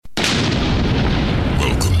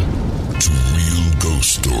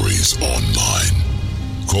Stories Online.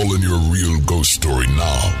 Call in your real ghost story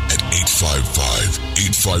now at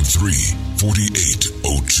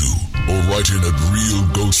 855-853-4802 or write in at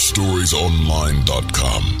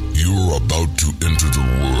realghoststoriesonline.com. You're about to enter the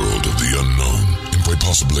world of the unknown and quite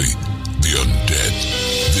possibly the undead.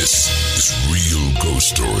 This is Real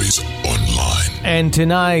Ghost Stories Online. And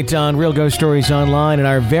tonight on Real Ghost Stories Online, in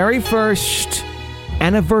our very first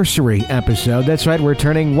anniversary episode. That's right, we're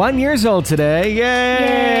turning 1 year old today.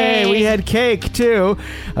 Yay! We had cake, too.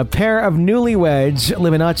 A pair of newlyweds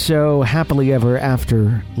live a not-so-happily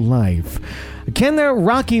ever-after life. Can their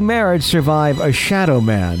rocky marriage survive a shadow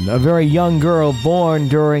man? A very young girl born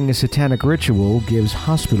during a satanic ritual gives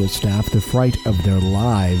hospital staff the fright of their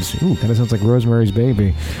lives. Ooh, kind of sounds like Rosemary's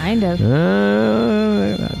Baby. Kind of.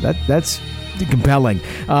 That's compelling.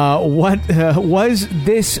 What was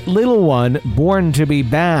this little one born to be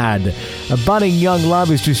bad? A budding young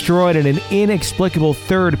love is destroyed in an inexplicable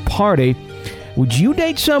third party. Would you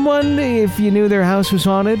date someone if you knew their house was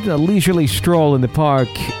haunted? A leisurely stroll in the park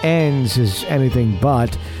ends as anything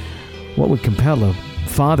but. What would compel a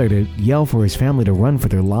father to yell for his family to run for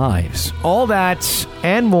their lives? All that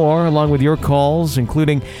and more, along with your calls,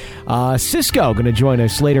 including Cisco, going to join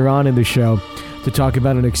us later on in the show to talk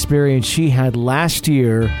about an experience she had last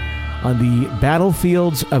year on the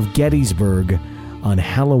battlefields of Gettysburg on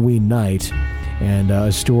Halloween night, and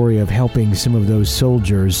a story of helping some of those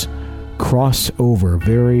soldiers cross over.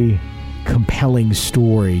 Very compelling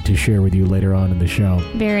story to share with you later on in the show.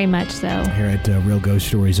 Very much so. Here at Real Ghost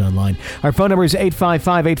Stories Online. Our phone number is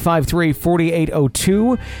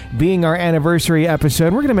 855-853-4802. Being our anniversary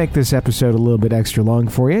episode, we're going to make this episode a little bit extra long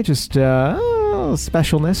for you. Just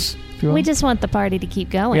specialness. We just want the party to keep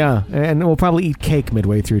going. Yeah, and we'll probably eat cake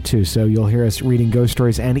midway through, too, so you'll hear us reading ghost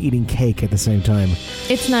stories and eating cake at the same time.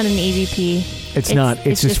 It's not an EVP. It's not.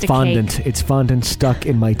 It's just fondant. Cake. It's fondant stuck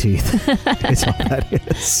in my teeth. That's all that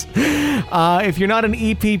is. If you're not an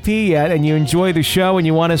EPP yet and you enjoy the show and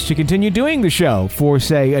you want us to continue doing the show for,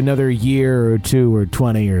 say, another year or 2 or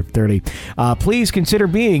 20 or 30, please consider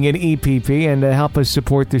being an EPP and help us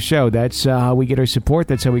support the show. That's how we get our support.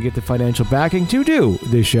 That's how we get the financial backing to do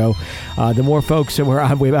this show. The more folks that we're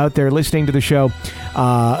out there listening to the show,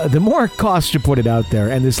 the more costs are put it out there.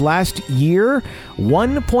 And this last year,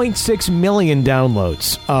 1.6 million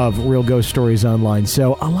downloads of Real Ghost Stories Online.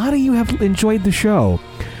 So a lot of you have enjoyed the show.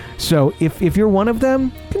 So if you're one of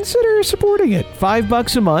them, consider supporting it.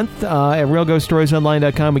 $5 a month at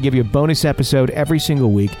realghoststoriesonline.com. We give you a bonus episode every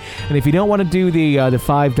single week. And if you don't want to do the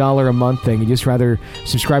 $5 a month thing, you just rather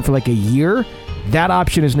subscribe for like a year, that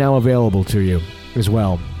option is now available to you as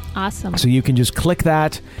well. Awesome. So you can just click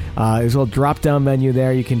that. There's a little drop-down menu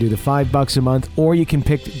there. You can do the $5 a month, or you can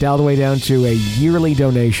pick all the way down to a yearly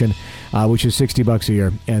donation, which is $60 a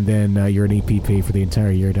year, and then you're an EPP for the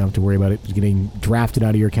entire year. Don't have to worry about it getting drafted out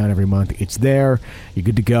of your account every month. It's there. You're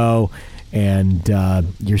good to go, and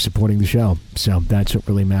you're supporting the show. So that's what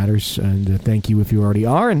really matters. And thank you if you already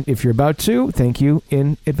are, and if you're about to, thank you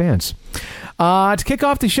in advance. To kick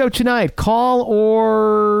off the show tonight, call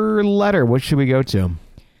or letter. What should we go to?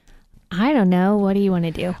 I don't know. What do you want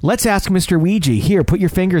to do? Let's ask Mr. Ouija. Here, put your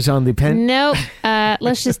fingers on the pen. Nope.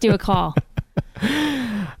 Let's just do a call.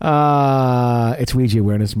 It's Ouija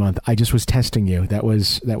Awareness Month. I just was testing you. That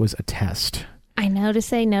was a test. I know to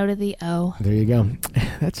say no to the O. There you go.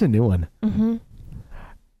 That's a new one. Mm-hmm.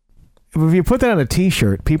 If you put that on a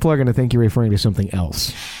T-shirt, people are going to think you're referring to something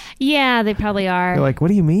else. Yeah, they probably are. They're like, what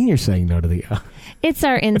do you mean you're saying no to the O? It's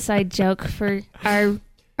our inside joke for our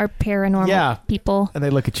paranormal people. And they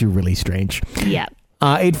look at you really strange. Yeah.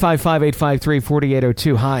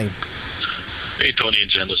 855-853-4802. Hi. Hey, Tony and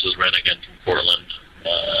Jen. This is Ren again from Portland.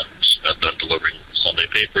 Just got done delivering Sunday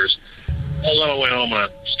papers. I was on my way home and I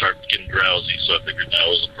started getting drowsy, so I figured now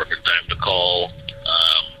was the perfect time to call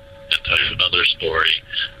and tell you another story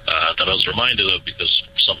that I was reminded of because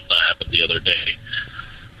something that happened the other day.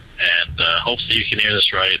 And hopefully you can hear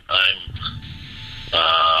this right. I'm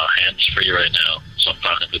hands-free right now, so I'm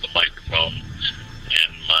talking to the microphone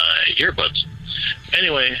and my earbuds.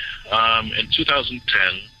 Anyway, in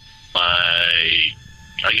 2010, I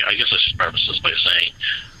guess I should preface this by saying,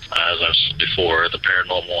 as I've said before, the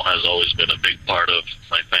paranormal has always been a big part of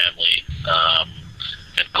my family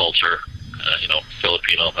and culture,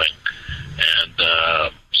 Filipino thing. And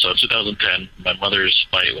so in 2010, my mother's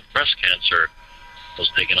fight with breast cancer was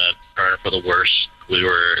taking a turn for the worse. We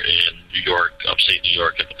were in New York, upstate New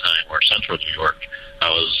York at the time, or central New York. I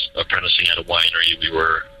was apprenticing at a winery.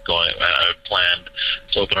 I planned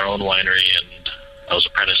to open our own winery, and I was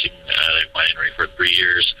apprenticing at a winery for 3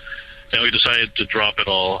 years. And we decided to drop it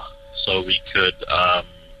all so we could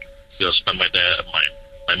spend my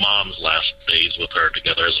my mom's last days with her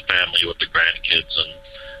together as a family with the grandkids and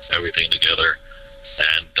everything together.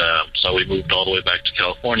 And so we moved all the way back to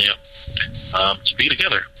California to be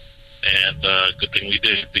together. And good thing we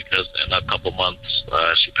did, because in a couple months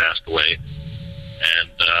she passed away.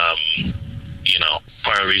 And, you know,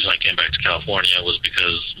 part of the reason I came back to California was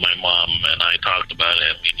because my mom and I talked about it,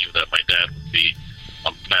 and we knew that my dad would be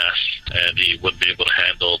a mess, and he wouldn't be able to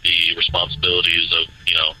handle the responsibilities of,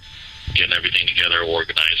 you know, getting everything together,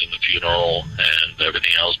 organizing the funeral and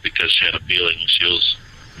everything else, because she had a feeling she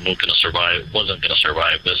wasn't going to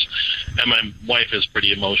survive this. And my wife is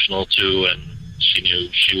pretty emotional too, and she knew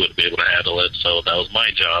she wouldn't be able to handle it, so that was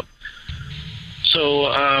my job.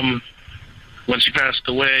 So when she passed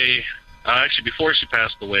away, actually before she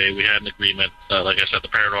passed away, we had an agreement. Like I said, the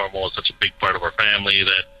paranormal is such a big part of our family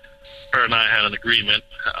that her and I had an agreement.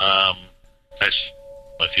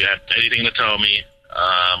 If you had anything to tell me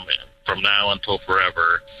from now until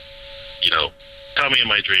forever, you know, tell me in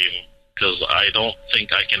my dream, because I don't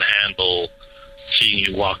think I can handle seeing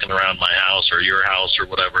you walking around my house or your house or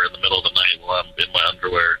whatever in the middle of the night while I'm in my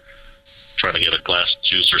underwear trying to get a glass of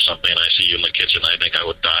juice or something, and I see you in the kitchen. I think I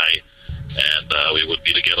would die, and we would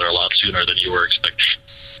be together a lot sooner than you were expecting.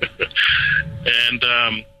 And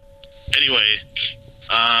anyway,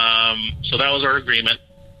 so that was our agreement,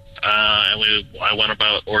 and I went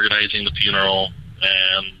about organizing the funeral,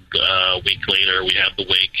 and a week later we had the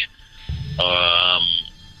wake,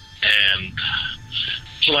 and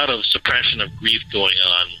there's a lot of suppression of grief going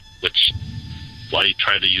on, which I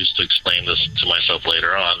tried to use to explain this to myself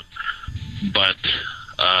later on. But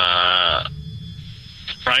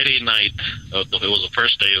Friday night, it was the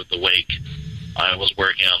first day of the wake, I was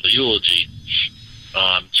working on the eulogy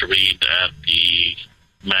to read at the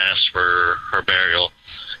Mass for her burial.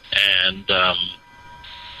 And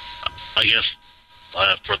I guess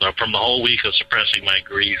from the whole week of suppressing my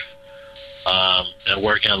grief and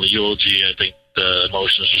working on the eulogy, I think the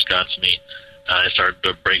emotions just got to me. I started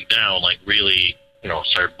to break down, like really, you know,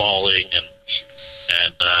 started bawling and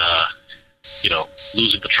you know,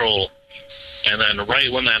 losing control. And then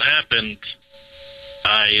right when that happened,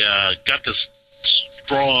 I got this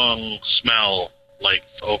strong smell, like,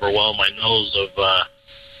 overwhelmed my nose of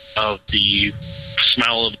the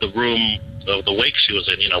smell of the room, of the wake she was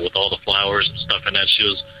in, you know, with all the flowers and stuff in it. She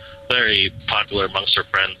was very popular amongst her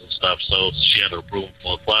friends and stuff, so she had a room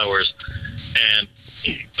full of flowers. And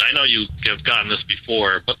I know you have gotten this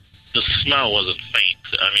before, but the smell wasn't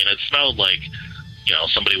faint. I mean, it smelled like, you know,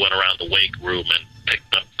 somebody went around the wake room and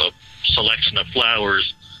picked up a selection of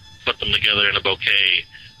flowers, put them together in a bouquet,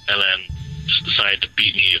 and then just decided to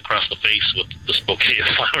beat me across the face with this bouquet of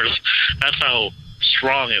flowers. That's how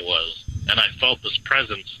strong it was. And I felt this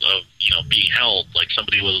presence of, you know, being held, like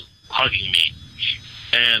somebody was hugging me.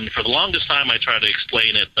 And for the longest time, I tried to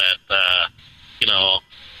explain it that, you know,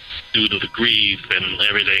 due to the grief and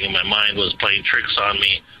everything, my mind was playing tricks on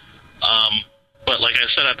me. But like I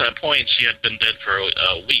said, at that point, she had been dead for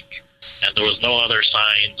a week, and there was no other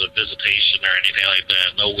signs of visitation or anything like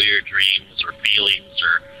that, no weird dreams or feelings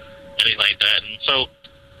or anything like that. And so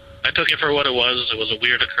I took it for what it was. It was a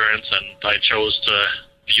weird occurrence, and I chose to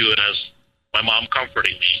view it as my mom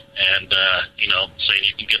comforting me and, you know, saying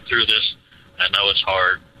you can get through this. I know it's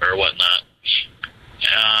hard or whatnot.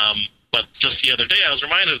 But just the other day, I was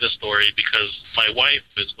reminded of this story because my wife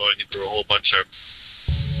is going through a whole bunch of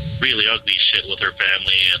really ugly shit with her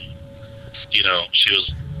family, and, you know, she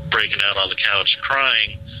was breaking out on the couch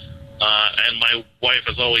crying. And my wife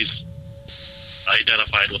has always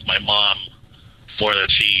identified with my mom more than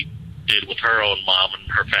she did with her own mom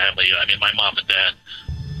and her family. I mean, my mom and dad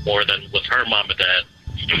more than with her mom and dad.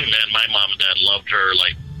 And my mom and dad loved her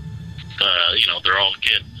like, you know, their own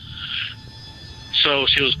kid. So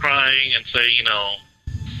she was crying and saying, you know,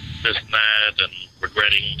 this and that, and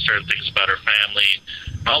regretting certain things about her family.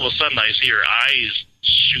 And all of a sudden, I see her eyes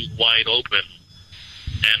shoot wide open,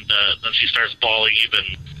 and then she starts bawling even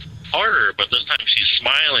harder. But this time, she's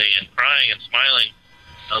smiling and crying and smiling.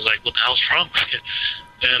 I was like, "What the hell's wrong with you?"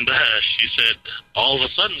 And she said, all of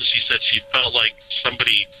a sudden, she said she felt like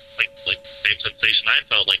somebody, like the same sensation I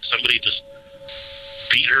felt, like somebody just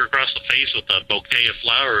beat her across the face with a bouquet of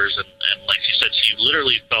flowers, and like she said, she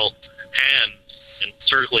literally felt hands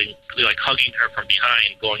encircling, like hugging her from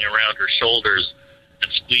behind, going around her shoulders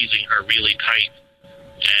and squeezing her really tight.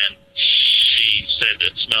 And she said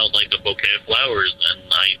it smelled like a bouquet of flowers, and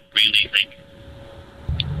I really think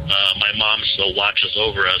my mom still watches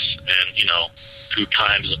over us, and, you know, through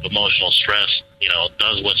times of emotional stress, you know,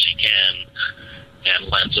 does what she can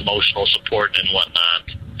and lends emotional support and whatnot.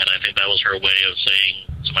 And I think that was her way of saying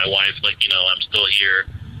to my wife, like, you know, I'm still here.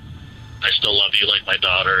 I still love you like my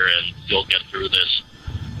daughter, and you'll get through this.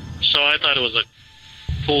 So I thought it was a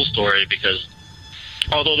cool story because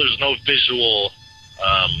although there's no visual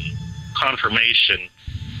confirmation,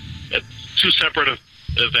 it's two separate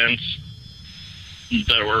events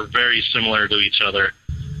that were very similar to each other,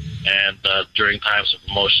 and during times of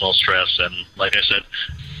emotional stress. And like I said,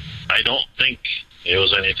 I don't think it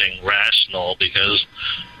was anything rational because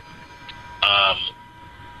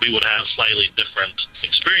we would have slightly different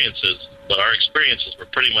experiences, but our experiences were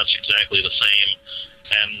pretty much exactly the same.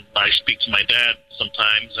 And I speak to my dad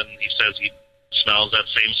sometimes, and he says he smells that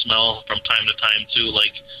same smell from time to time too,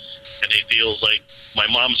 and he feels like my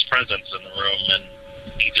mom's presence in the room, and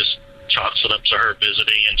he just chalks it up to her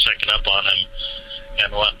visiting and checking up on him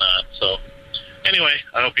and whatnot. So anyway,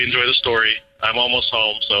 I hope you enjoy the story. I'm almost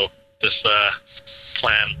home, so this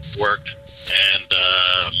plan worked. And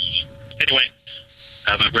anyway,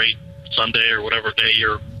 have a great Sunday or whatever day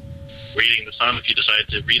you're reading this on, if you decide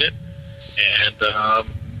to read it. And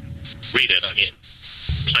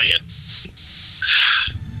play it.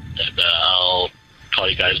 And I'll call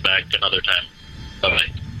you guys back another time.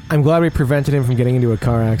 Bye-bye. I'm glad we prevented him from getting into a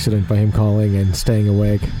car accident by him calling and staying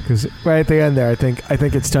awake. Because right at the end there, I think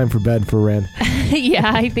it's time for bed for Ren.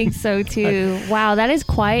 Yeah, I think so too. Wow, that is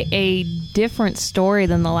quite a different story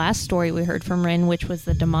than the last story we heard from Ren, which was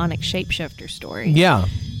the demonic shapeshifter story. Yeah.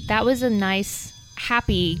 That was a nice,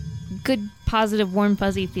 happy, good, positive, warm,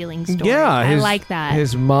 fuzzy feeling story. Yeah. I like that.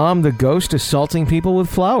 His mom, the ghost, assaulting people with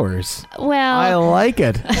flowers. Well, I like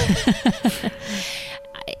it.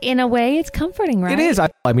 In a way, it's comforting, right? It is.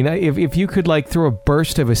 I mean, if you could throw a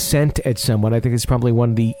burst of a scent at someone, I think it's probably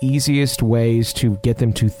one of the easiest ways to get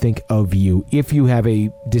them to think of you if you have a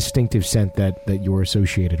distinctive scent that you're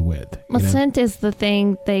associated with. Well, scent is the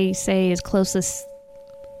thing they say is closest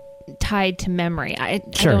tied to memory. I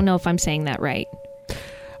don't know if I'm saying that right.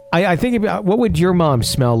 I think about what would your mom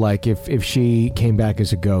smell like if she came back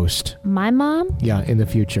as a ghost? My mom? Yeah, in the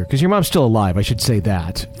future. Because your mom's still alive. I should say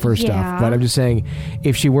that first Yeah. off. But I'm just saying,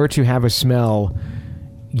 if she were to have a smell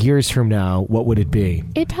years from now, what would it be?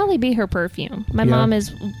 It'd probably be her perfume. My Yeah. mom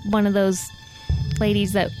is one of those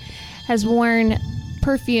ladies that has worn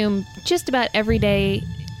perfume just about every day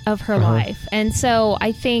of her life. And so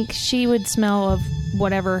I think she would smell of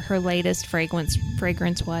whatever her latest fragrance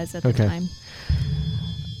was at the time.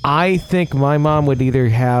 I think my mom would either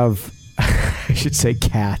have, I should say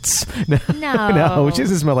cats. No, she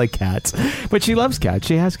doesn't smell like cats. But she loves cats.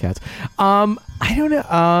 She has cats. I don't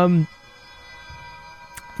know.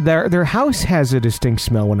 Their house has a distinct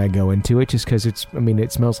smell when I go into it, just because it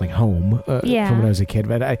smells like home from when I was a kid.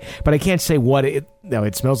 But I can't say what it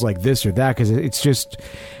smells like this or that, because it's just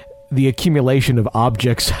the accumulation of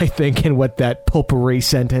objects, I think, and what that potpourri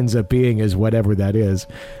scent ends up being is whatever that is,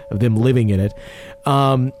 of them living in it.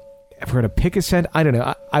 If we're going to pick a scent, I don't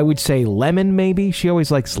know. I would say lemon, maybe. She always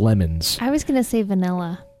likes lemons. I was going to say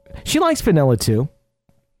vanilla. She likes vanilla, too.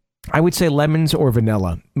 I would say lemons or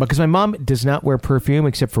vanilla, because my mom does not wear perfume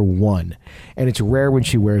except for one, and it's rare when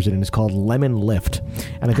she wears it, and it's called Lemon Lift,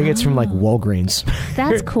 and I think it's from Walgreens.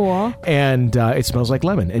 That's cool. And it smells like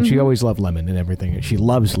lemon, and she always loved lemon and everything. She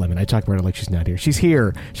loves lemon. I talk about her like she's not here. She's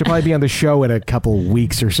here. She'll probably be on the show in a couple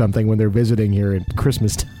weeks or something when they're visiting here at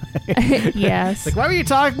Christmas time. Yes. Why were you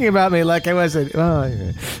talking about me like I wasn't? Oh,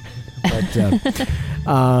 but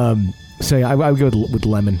so yeah, I would go with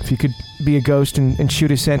lemon. If you could be a ghost and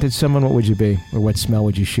shoot a scent at someone, what would you be? Or what smell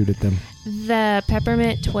would you shoot at them? The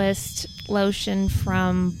peppermint twist lotion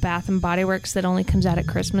from Bath and Body Works that only comes out at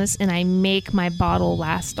Christmas, and I make my bottle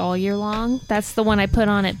last all year long. That's the one I put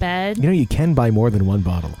on at bed. You know, you can buy more than one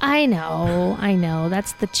bottle. I know.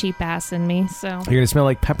 That's the cheap ass in me. So you're gonna smell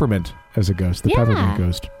like peppermint as a ghost. The peppermint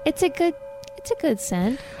ghost. It's a good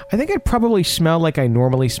scent. I think I'd probably smell like I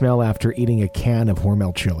normally smell after eating a can of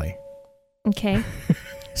Hormel chili. Okay.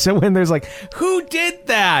 So when there's who did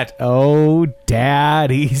that? Oh, Dad,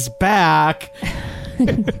 he's back.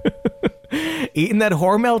 Eating that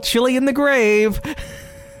Hormel chili in the grave.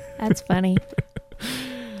 That's funny.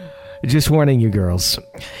 Just warning you girls,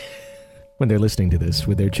 when they're listening to this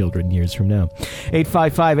with their children years from now.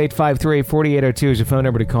 855-853-4802 is a phone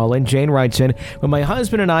number to call in. Jane writes in, when my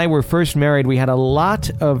husband and I were first married, we had a lot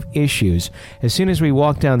of issues. As soon as we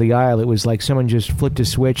walked down the aisle, it was like someone just flipped a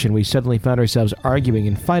switch and we suddenly found ourselves arguing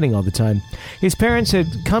and fighting all the time. His parents had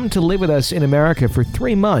come to live with us in America for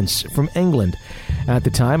 3 months from England. At the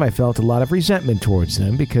time, I felt a lot of resentment towards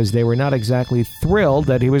them because they were not exactly thrilled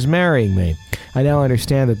that he was marrying me. I now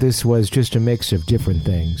understand that this was just a mix of different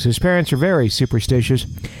things. His parents are very superstitious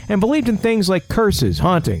and believed in things like curses,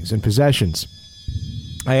 hauntings, and possessions.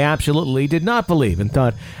 I absolutely did not believe and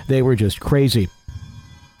thought they were just crazy.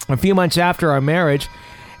 A few months after our marriage,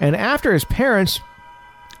 and after his parents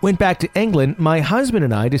went back to England, my husband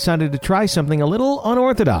and I decided to try something a little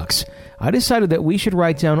unorthodox. I decided that we should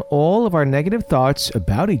write down all of our negative thoughts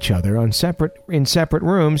about each other in separate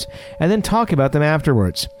rooms and then talk about them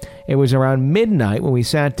afterwards. It was around midnight when we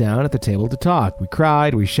sat down at the table to talk. We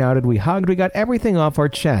cried, we shouted, we hugged, we got everything off our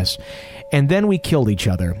chests. And then we killed each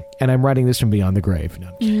other. And I'm writing this from beyond the grave. No,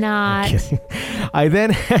 Not. I'm kidding. I then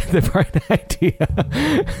had the bright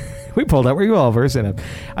idea. We pulled out revolvers, and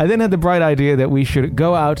I then had the bright idea that we should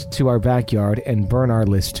go out to our backyard and burn our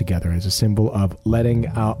list together as a symbol of letting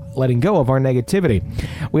go of our negativity.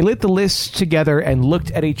 We lit the list together and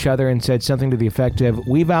looked at each other and said something to the effect of,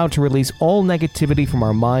 "We vow to release all negativity from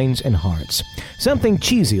our minds and hearts." Something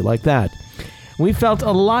cheesy like that. We felt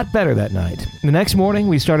a lot better that night. The next morning,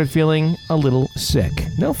 we started feeling a little sick.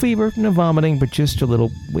 No fever, no vomiting, but just a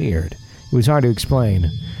little weird. It was hard to explain.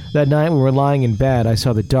 That night, when we were lying in bed, I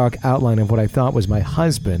saw the dark outline of what I thought was my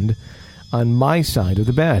husband on my side of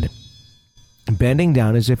the bed, bending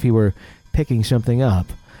down as if he were picking something up.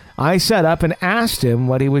 I sat up and asked him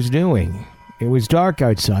what he was doing. It was dark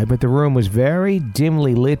outside, but the room was very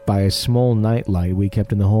dimly lit by a small nightlight we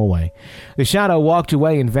kept in the hallway. The shadow walked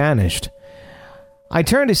away and vanished. I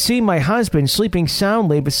turned to see my husband sleeping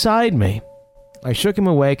soundly beside me. I shook him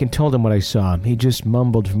awake and told him what I saw. He just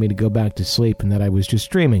mumbled for me to go back to sleep and that I was just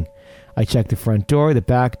dreaming. I checked the front door, the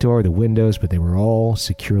back door, the windows, but they were all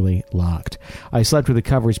securely locked. I slept with the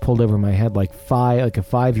covers pulled over my head like a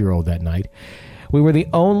 5-year-old that night. We were the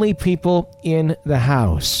only people in the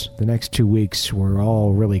house. The next 2 weeks were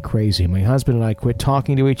all really crazy. My husband and I quit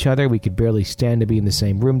talking to each other. We could barely stand to be in the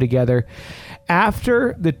same room together.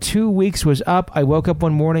 After the 2 weeks was up, I woke up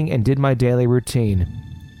one morning and did my daily routine.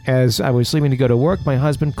 As I was leaving to go to work, my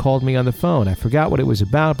husband called me on the phone. I forgot what it was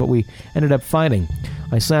about, but we ended up fighting.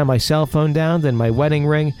 I slammed my cell phone down, then my wedding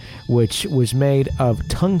ring, which was made of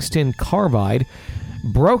tungsten carbide,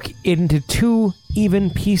 broke into 2 even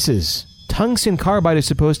pieces. Tungsten carbide is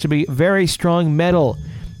supposed to be very strong metal,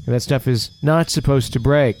 and that stuff is not supposed to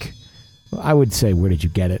break. I would say, where did you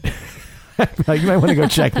get it? You might want to go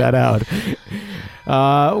check that out.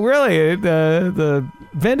 Really, the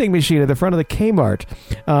vending machine at the front of the Kmart.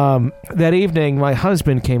 That evening, my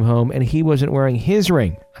husband came home and he wasn't wearing his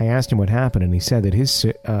ring. I asked him what happened, and he said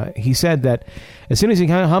that as soon as he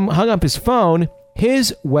hung up his phone,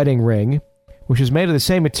 his wedding ring, which was made of the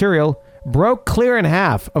same material, broke clear in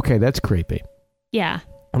half. Okay, that's creepy. Yeah.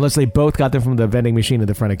 Unless they both got them from the vending machine at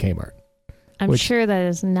the front of Kmart. I'm sure that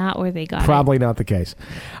is not where they got it. Probably not the case.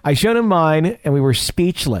 I showed him mine, and we were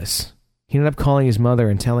speechless. He ended up calling his mother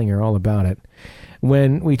and telling her all about it.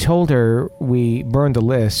 When we told her we burned the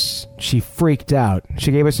lists, she freaked out.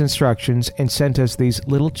 She gave us instructions and sent us these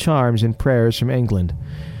little charms and prayers from England.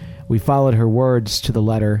 We followed her words to the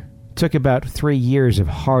letter. It took about 3 years of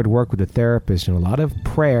hard work with a therapist and a lot of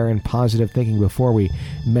prayer and positive thinking before we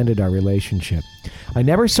mended our relationship. I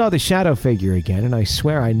never saw the shadow figure again, and I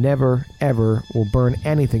swear I never, ever will burn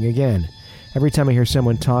anything again. Every time I hear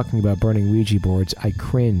someone talking about burning Ouija boards, I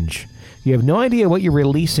cringe. You have no idea what you're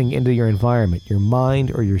releasing into your environment, your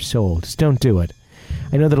mind or your soul. Just don't do it.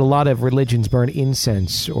 I know that a lot of religions burn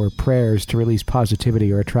incense or prayers to release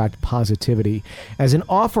positivity or attract positivity as an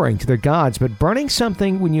offering to their gods, but burning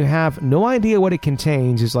something when you have no idea what it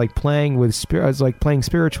contains is like playing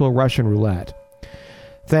spiritual Russian roulette.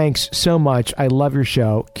 Thanks so much. I love your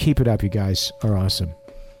show. Keep it up. You guys are awesome.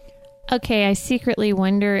 Okay, I secretly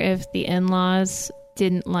wonder if the in-laws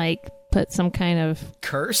didn't put some kind of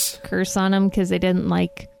curse on them because they didn't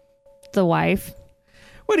like the wife.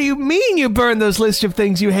 What do you mean you burned those lists of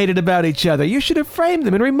things you hated about each other? You should have framed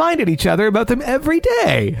them and reminded each other about them every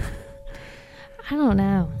day. I don't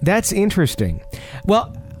know. That's interesting.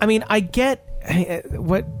 Well, I mean, I get...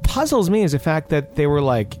 What puzzles me is the fact that they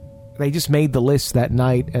were they just made the list that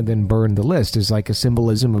night and then burned the list as like a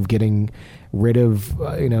symbolism of getting rid of,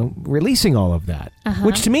 releasing all of that.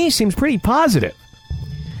 Which to me seems pretty positive.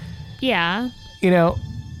 Yeah.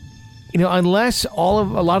 Unless a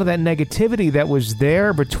lot of that negativity that was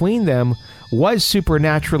there between them was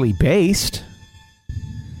supernaturally based.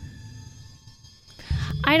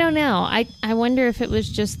 I don't know. I wonder if it was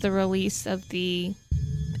just the release of the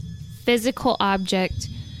physical object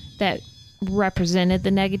that represented the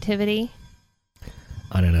negativity.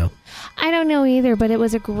 I don't know. I don't know either, but it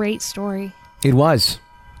was a great story. It was.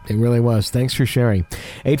 It really was. Thanks for sharing.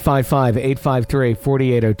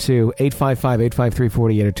 855-853-4802.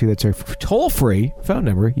 855-853-4802. That's our toll-free phone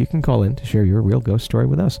number. You can call in to share your real ghost story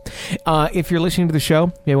with us. If you're listening to the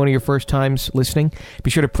show, maybe one of your first times listening, be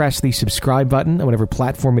sure to press the subscribe button on whatever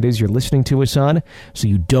platform it is you're listening to us on so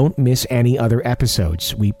you don't miss any other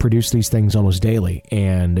episodes. We produce these things almost daily,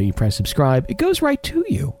 and you press subscribe. It goes right to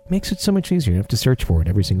you. Makes it so much easier. You don't have to search for it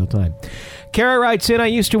every single time. Kara writes in, I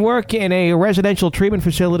used to work in a residential treatment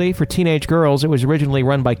facility for teenage girls. It was originally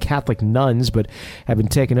run by Catholic nuns, but had been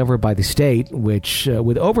taken over by the state, which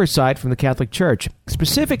with oversight from the Catholic Church.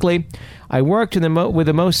 Specifically, I worked with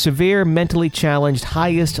the most severe, mentally challenged,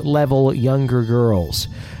 highest-level younger girls.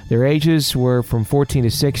 Their ages were from 14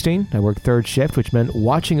 to 16. I worked third shift, which meant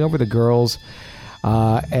watching over the girls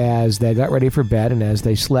as they got ready for bed and as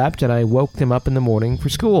they slept, and I woke them up in the morning for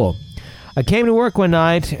school. I came to work one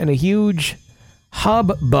night, and a huge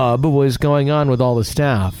hubbub was going on with all the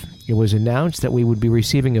staff. It was announced that we would be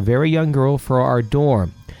receiving a very young girl for our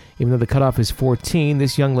dorm. Even though the cutoff is 14,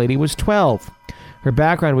 this young lady was 12. Her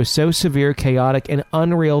background was so severe, chaotic, and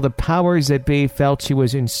unreal, the powers that be felt she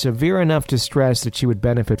was in severe enough distress that she would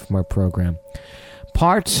benefit from our program.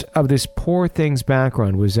 Part of this poor thing's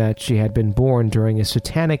background was that she had been born during a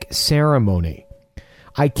satanic ceremony.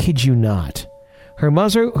 I kid you not. Her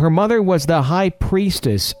mother was the high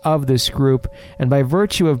priestess of this group, and by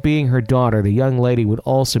virtue of being her daughter, the young lady would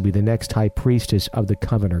also be the next high priestess of the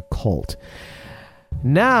Covenant cult.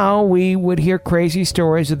 Now, we would hear crazy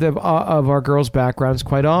stories of our girls' backgrounds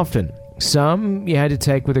quite often. Some you had to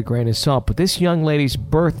take with a grain of salt, but this young lady's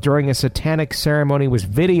birth during a satanic ceremony was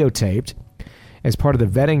videotaped as part of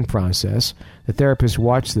the vetting process. The therapist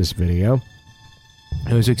watched this video.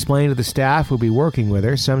 It was explained to the staff who would be working with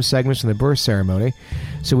her some segments from the birth ceremony,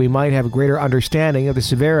 so we might have a greater understanding of the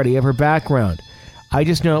severity of her background. I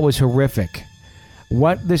just know it was horrific.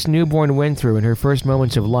 What this newborn went through in her first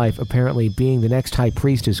moments of life, apparently being the next high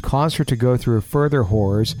priestess, caused her to go through further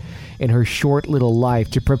horrors in her short little life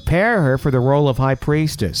to prepare her for the role of high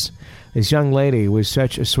priestess. This young lady was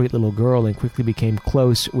such a sweet little girl and quickly became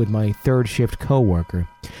close with my third shift co-worker.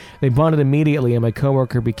 They bonded immediately, and my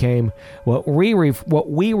coworker became what we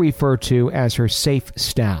refer to as her safe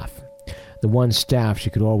staff. The one staff she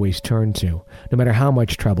could always turn to. No matter how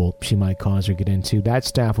much trouble she might cause or get into, that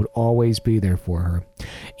staff would always be there for her.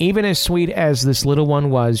 Even as sweet as this little one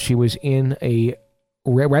was, she was in a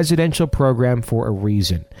residential program for a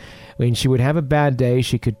reason. When she would have a bad day,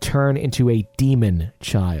 she could turn into a demon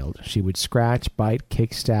child. She would scratch, bite,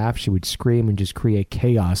 kick staff. She would scream and just create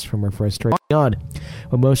chaos from her frustration on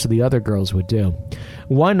what most of the other girls would do.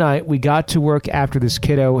 One night, we got to work after this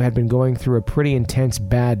kiddo had been going through a pretty intense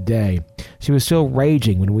bad day. She was still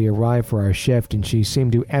raging when we arrived for our shift, and she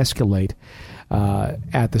seemed to escalate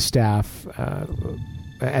at the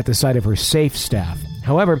sight of her safe staff.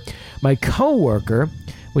 However, my coworker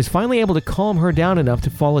was finally able to calm her down enough to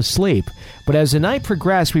fall asleep. But as the night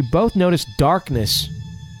progressed, we both noticed darkness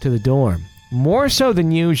to the dorm, more so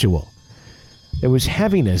than usual. There was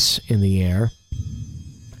heaviness in the air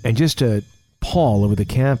and just a pall over the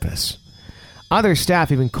campus. Other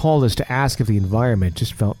staff even called us to ask if the environment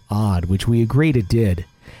just felt odd, which we agreed it did.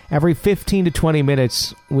 Every 15 to 20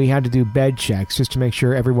 minutes, we had to do bed checks just to make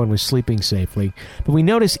sure everyone was sleeping safely. But we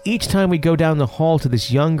noticed each time we go down the hall to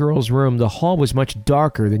this young girl's room, the hall was much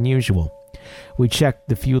darker than usual. We checked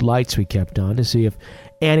the few lights we kept on to see if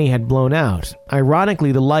Annie had blown out.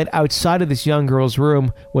 Ironically, the light outside of this young girl's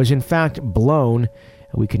room was in fact blown,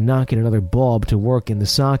 and we could not get another bulb to work in the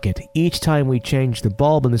socket. Each time we changed the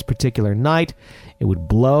bulb on this particular night, it would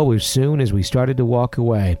blow as soon as we started to walk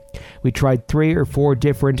away. We tried 3 or 4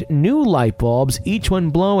 different new light bulbs, each one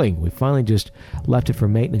blowing. We finally just left it for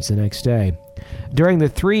maintenance the next day. During the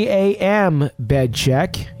 3 a.m. bed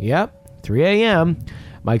check, 3 a.m.,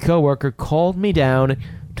 my coworker called me down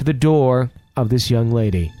to the door of this young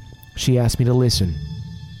lady. She asked me to listen.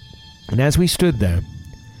 And as we stood there,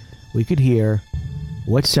 we could hear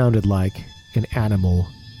what sounded like an animal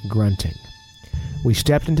grunting. We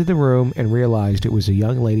stepped into the room and realized it was a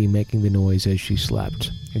young lady making the noise as she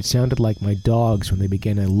slept. It sounded like my dogs when they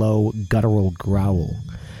began a low, guttural growl.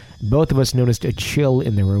 Both of us noticed a chill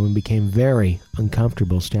in the room and became very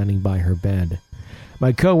uncomfortable standing by her bed.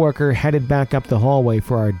 My coworker headed back up the hallway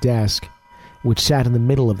for our desk, which sat in the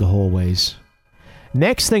middle of the hallways.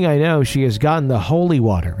 Next thing I know, she has gotten the holy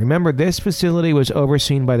water. Remember, this facility was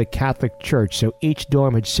overseen by the Catholic Church, so each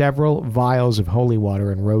dorm had several vials of holy water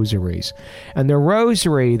and rosaries. And the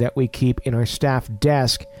rosary that we keep in our staff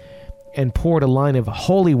desk and poured a line of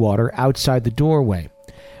holy water outside the doorway.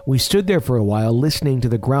 We stood there for a while listening to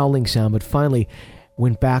the growling sound, but finally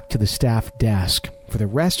went back to the staff desk. for the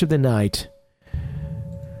rest of the night,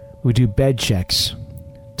 we do bed checks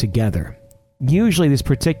together. Usually this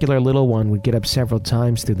particular little one would get up several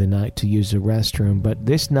times through the night to use the restroom, but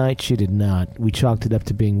this night she did not. We chalked it up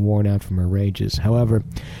to being worn out from her rages. However,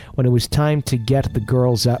 when it was time to get the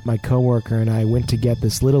girls up, my coworker and I went to get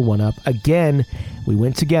this little one up. Again, we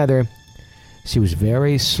went together. She was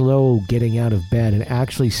very slow getting out of bed and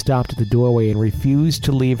actually stopped at the doorway and refused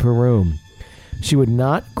to leave her room. She would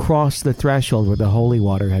not cross the threshold where the holy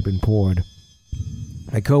water had been poured.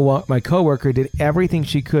 My coworker did everything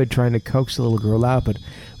she could trying to coax the little girl out, but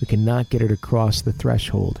we could not get her to cross the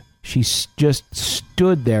threshold. She just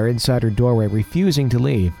stood there inside her doorway, refusing to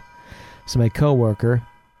leave. So my coworker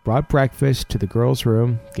brought breakfast to the girl's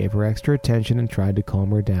room, gave her extra attention, and tried to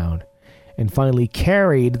calm her down, and finally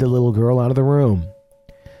carried the little girl out of the room.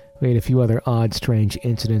 We had a few other odd, strange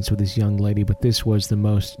incidents with this young lady, but this was the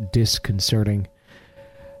most disconcerting.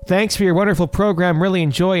 Thanks for your wonderful program. Really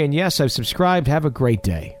enjoy. And yes, I've subscribed. Have a great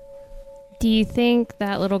day. Do you think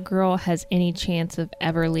that little girl has any chance of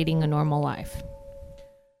ever leading a normal life?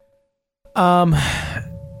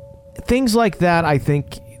 Things like that, I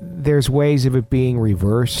think there's ways of it being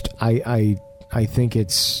reversed. I think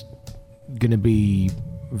it's going to be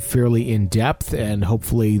fairly in-depth, and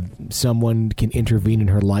hopefully someone can intervene in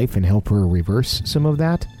her life and help her reverse some of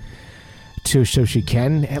that so she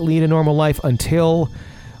can lead a normal life until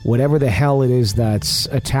whatever the hell it is that's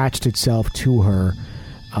attached itself to her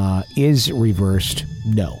is reversed.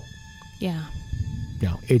 No. Yeah.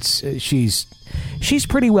 No. She's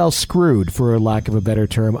pretty well screwed, for lack of a better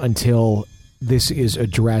term, until this is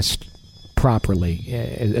addressed properly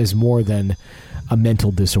as more than a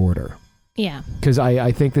mental disorder. Yeah. Because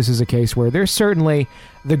I think this is a case where there's certainly,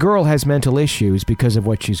 the girl has mental issues because of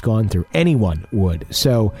what she's gone through. Anyone would.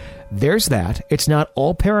 So there's that. It's not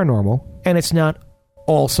all paranormal, and it's not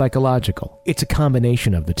all psychological. It's a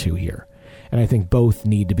combination of the two here. And I think both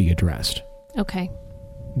need to be addressed. Okay.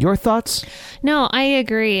 Your thoughts? No, I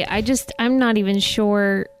agree. I'm not even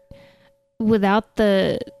sure, without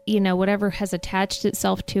the, whatever has attached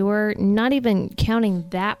itself to her, not even counting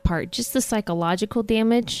that part, just the psychological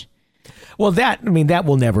damage. Well, that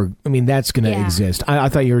will never, that's going to exist. I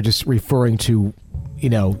thought you were just referring to,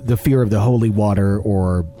 the fear of the holy water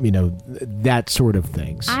or, that sort of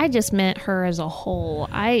things. I just meant her as a whole.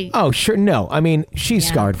 Oh, sure. No, she's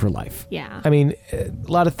scarred for life. Yeah. A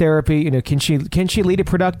lot of therapy, can she lead a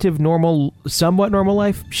productive, normal, somewhat normal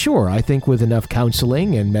life? Sure. I think with enough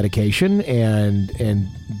counseling and medication and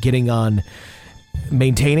getting on,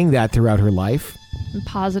 maintaining that throughout her life.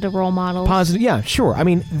 Positive role models. Positive, yeah, sure.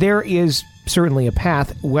 There is certainly a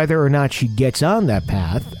path. Whether or not she gets on that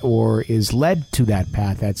path or is led to that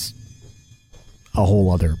path, that's a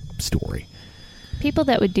whole other story. People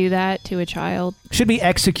that would do that to a child should be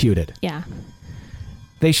executed. Yeah.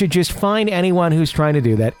 They should just find anyone who's trying to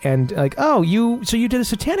do that and you did a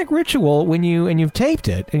satanic ritual and you've taped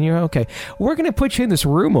it and you're okay. We're going to put you in this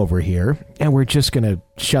room over here and we're just going to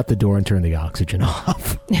shut the door and turn the oxygen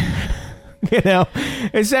off.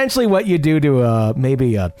 Essentially what you do to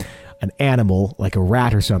maybe an animal like a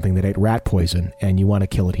rat or something that ate rat poison and you want to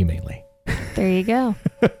kill it humanely. There you go.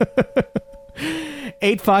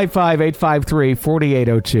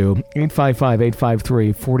 855-853-4802.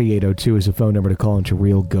 855-853-4802 is a phone number to call into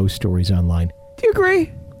Real Ghost Stories Online. Do you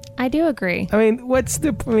agree? I do agree.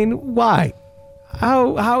 Why?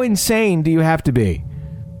 How insane do you have to be?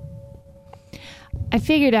 I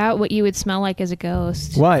figured out what you would smell like as a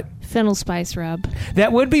ghost. What? Fennel spice rub.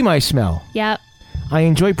 That would be my smell. Yep. I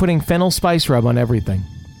enjoy putting fennel spice rub on everything.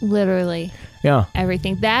 Literally. Yeah.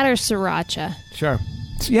 Everything. That or sriracha. Sure.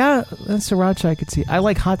 Yeah, that's sriracha I could see. I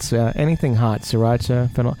like hot, anything hot. Sriracha,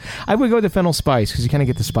 fennel. I would go with the fennel spice because you kind of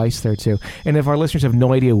get the spice there too. And if our listeners have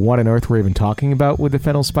no idea what on earth we're even talking about with the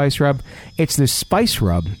fennel spice rub, it's this spice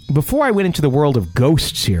rub. Before I went into the world of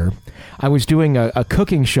ghosts here, I was doing a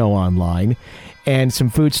cooking show online and some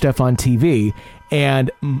food stuff on TV.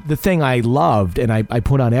 And the thing I loved, and I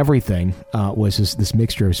put on everything, was this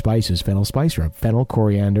mixture of spices, fennel spice rub, fennel,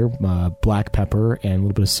 coriander, black pepper, and a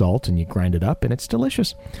little bit of salt, and you grind it up, and it's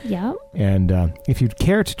delicious. Yeah. And if you'd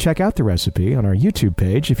care to check out the recipe on our YouTube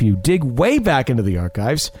page, if you dig way back into the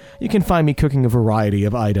archives, you can find me cooking a variety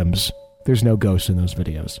of items. There's no ghosts in those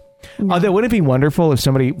videos. No. Although, wouldn't it be wonderful if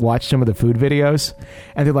somebody watched some of the food videos,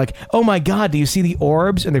 and they're like, oh my God, do you see the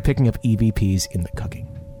orbs? And they're picking up EVPs in the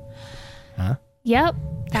cooking. Huh? Yep,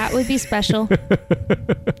 that would be special.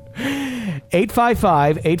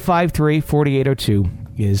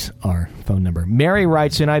 855-853-4802 is our phone number. Mary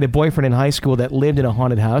writes in, I had a boyfriend in high school that lived in a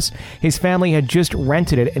haunted house. His family had just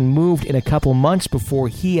rented it and moved in a couple months before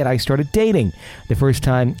he and I started dating. The first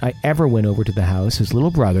time I ever went over to the house, his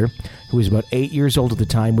little brother, who was about 8 years old at the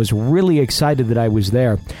time, was really excited that I was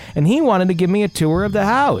there, and he wanted to give me a tour of the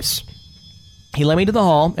house. He led me to the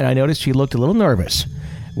hall, and I noticed he looked a little nervous.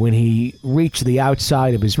 When he reached the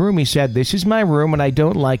outside of his room, he said, "This is my room, and I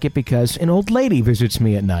don't like it because an old lady visits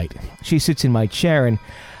me at night. She sits in my chair and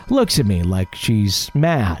looks at me like she's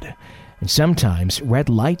mad. And sometimes red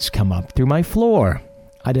lights come up through my floor."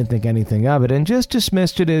 I didn't think anything of it and just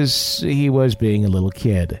dismissed it as he was being a little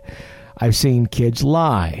kid. I've seen kids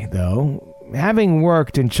lie, though. Having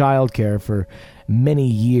worked in childcare for many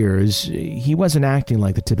years, he wasn't acting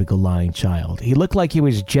like the typical lying child. He looked like he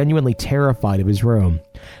was genuinely terrified of his room.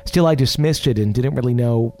 Still, I dismissed it and didn't really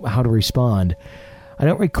know how to respond. I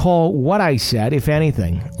don't recall what I said, if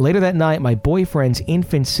anything. Later that night, my boyfriend's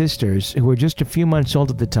infant sisters, who were just a few months old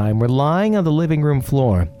at the time, were lying on the living room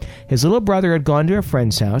floor. His little brother had gone to a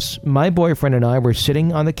friend's house. My boyfriend and I were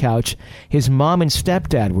sitting on the couch. His mom and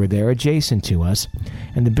stepdad were there adjacent to us,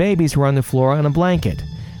 and the babies were on the floor on a blanket.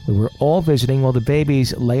 We were all visiting while the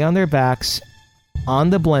babies lay on their backs on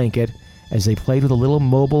the blanket as they played with a little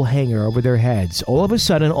mobile hanger over their heads. All of a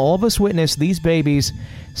sudden, all of us witnessed these babies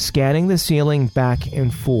scanning the ceiling back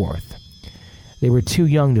and forth. They were too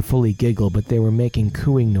young to fully giggle, but they were making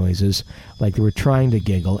cooing noises like they were trying to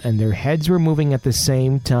giggle, and their heads were moving at the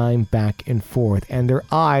same time back and forth, and their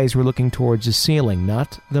eyes were looking towards the ceiling,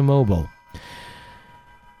 not the mobile.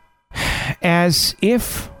 As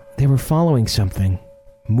if they were following something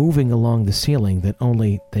moving along the ceiling that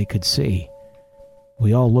only they could see.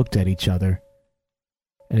 We all looked at each other,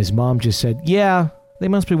 and his mom just said, "Yeah, they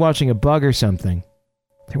must be watching a bug or something."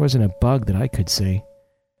 There wasn't a bug that I could see.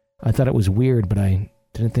 I thought it was weird, but I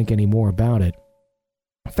didn't think any more about it.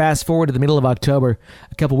 Fast forward to the middle of October,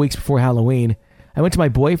 a couple weeks before Halloween, I went to my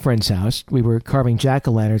boyfriend's house. We were carving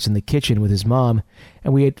jack-o'-lanterns in the kitchen with his mom,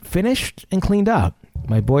 and we had finished and cleaned up.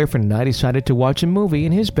 My boyfriend and I decided to watch a movie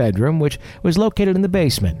in his bedroom, which was located in the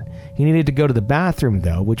basement. He needed to go to the bathroom,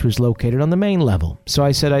 though, which was located on the main level, so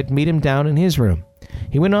I said I'd meet him down in his room.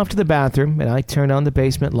 He went off to the bathroom, and I turned on the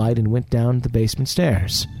basement light and went down the basement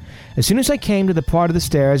stairs. As soon as I came to the part of the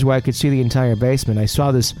stairs where I could see the entire basement, I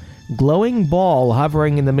saw this glowing ball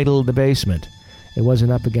hovering in the middle of the basement. It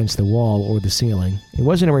wasn't up against the wall or the ceiling. It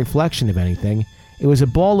wasn't a reflection of anything. It was a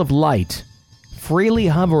ball of light, freely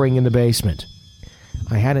hovering in the basement.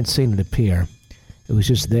 I hadn't seen it appear. It was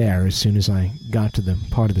just there as soon as I got to the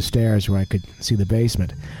part of the stairs where I could see the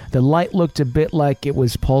basement. The light looked a bit like it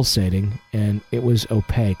was pulsating, and it was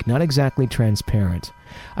opaque, not exactly transparent.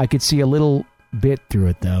 I could see a little bit through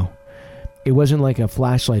it, though. It wasn't like a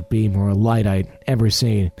flashlight beam or a light I'd ever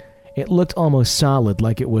seen. It looked almost solid,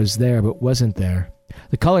 like it was there but wasn't there.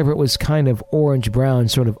 The color of it was kind of orange-brown,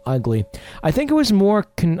 sort of ugly. I think I was more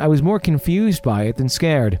confused by it than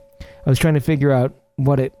scared. I was trying to figure out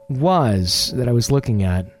what it was that I was looking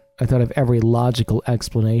at. I thought of every logical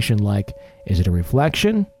explanation, like, is it a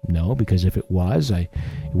reflection? No, because if it was, it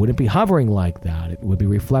wouldn't be hovering like that. It would be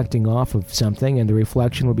reflecting off of something, and the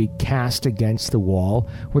reflection would be cast against the wall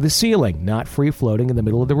or the ceiling, not free-floating in the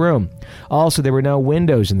middle of the room. Also, there were no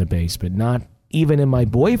windows in the basement, not even in my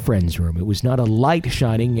boyfriend's room. It was not a light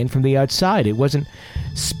shining in from the outside. It wasn't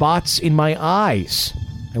spots in my eyes.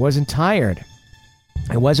 I wasn't tired.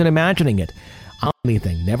 I wasn't imagining it.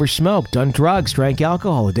 Anything. Never smoked, done drugs, drank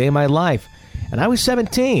alcohol a day of my life. And I was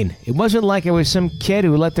 17. It wasn't like I was some kid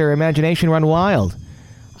who let their imagination run wild.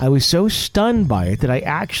 I was so stunned by it that I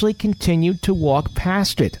actually continued to walk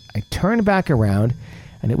past it. I turned back around,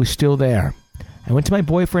 and it was still there. I went to my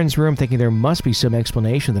boyfriend's room thinking there must be some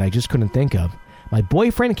explanation that I just couldn't think of. My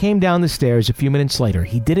boyfriend came down the stairs a few minutes later.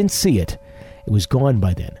 He didn't see it. It was gone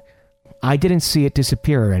by then. I didn't see it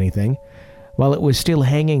disappear or anything. While it was still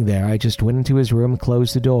hanging there, I just went into his room and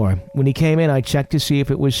closed the door. When he came in, I checked to see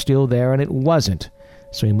if it was still there, and it wasn't,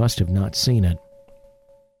 so he must have not seen it.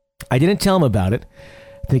 I didn't tell him about it,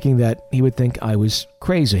 thinking that he would think I was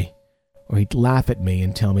crazy, or he'd laugh at me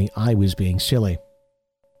and tell me I was being silly.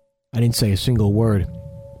 I didn't say a single word.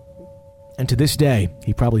 And to this day,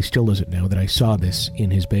 he probably still doesn't know that I saw this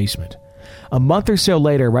in his basement. A month or so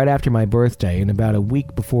later, right after my birthday and about a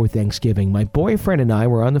week before Thanksgiving, my boyfriend and I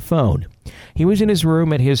were on the phone. He was in his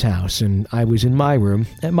room at his house, and I was in my room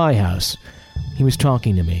at my house. He was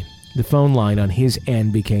talking to me. The phone line on his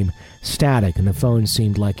end became static, and the phone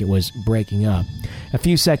seemed like it was breaking up. A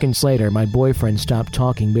few seconds later, my boyfriend stopped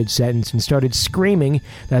talking mid-sentence and started screaming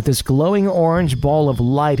that this glowing orange ball of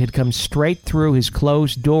light had come straight through his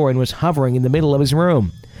closed door and was hovering in the middle of his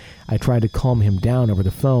room. I tried to calm him down over the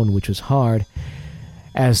phone, which was hard,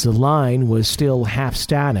 as the line was still half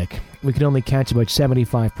static. We could only catch about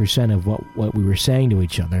 75% of what we were saying to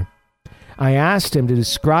each other. I asked him to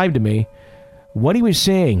describe to me what he was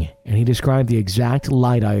seeing, and he described the exact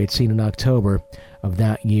light I had seen in October of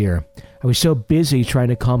that year. I was so busy trying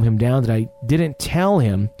to calm him down that I didn't tell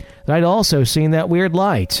him that I'd also seen that weird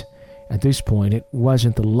light. At this point, it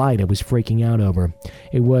wasn't the light I was freaking out over.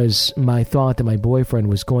 It was my thought that my boyfriend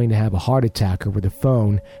was going to have a heart attack over the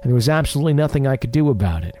phone, and there was absolutely nothing I could do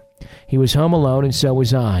about it. He was home alone, and so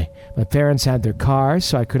was I. My parents had their cars,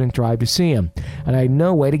 so I couldn't drive to see him, and I had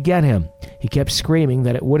no way to get him. He kept screaming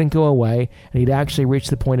that it wouldn't go away, and he'd actually reached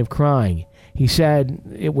the point of crying. He said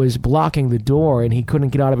it was blocking the door, and he couldn't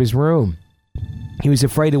get out of his room. He was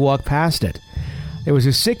afraid to walk past it. There was a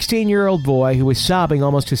 16-year-old boy who was sobbing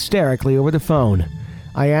almost hysterically over the phone.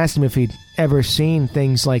 I asked him if he'd ever seen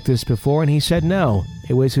things like this before, and he said no.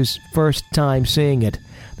 It was his first time seeing it.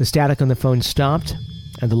 The static on the phone stopped,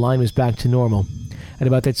 and the line was back to normal. At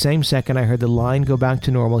about that same second, I heard the line go back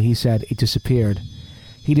to normal. He said it disappeared.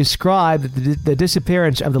 He described that the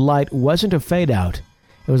disappearance of the light wasn't a fade-out.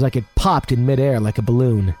 It was like it popped in midair like a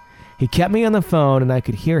balloon. He kept me on the phone, and I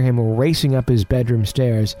could hear him racing up his bedroom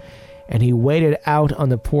stairs, and he waited out on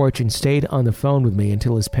the porch and stayed on the phone with me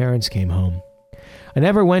until his parents came home. I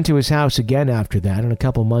never went to his house again after that, and a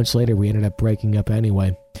couple months later we ended up breaking up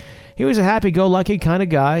anyway. He was a happy-go-lucky kind of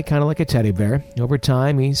guy, kind of like a teddy bear. Over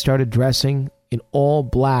time, he started dressing in all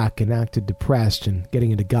black and acted depressed and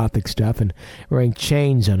getting into gothic stuff and wearing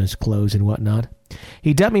chains on his clothes and whatnot.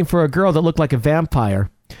 He dumped me for a girl that looked like a vampire.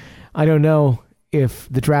 I don't know if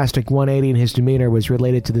the drastic 180 in his demeanor was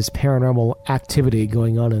related to this paranormal activity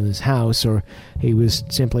going on in his house, or he was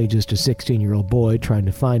simply just a 16-year-old boy trying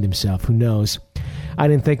to find himself. Who knows? I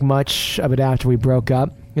didn't think much of it after we broke up.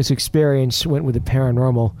 This experience went with the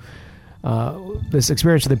paranormal. This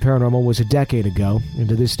experience with the paranormal was a decade ago, and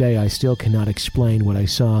to this day I still cannot explain what I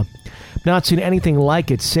saw. Not seen anything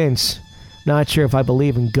like it since. Not sure if I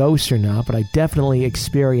believe in ghosts or not, but I definitely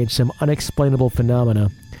experienced some unexplainable phenomena.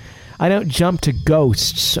 I don't jump to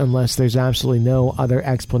ghosts unless there's absolutely no other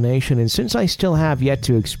explanation, and since I still have yet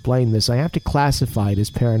to explain this, I have to classify it as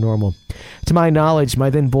paranormal. To my knowledge, my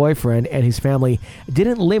then boyfriend and his family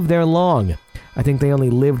didn't live there long. I think they only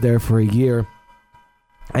lived there for a year.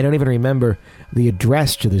 I don't even remember the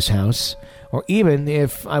address to this house, or even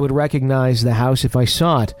if I would recognize the house if I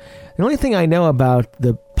saw it. The only thing I know about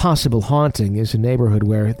the possible haunting is the neighborhood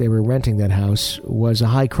where they were renting that house was a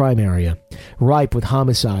high crime area, ripe with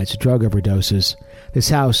homicides, drug overdoses. This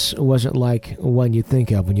house wasn't like one you think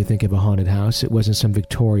of when you think of a haunted house. It wasn't some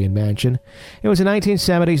Victorian mansion. It was a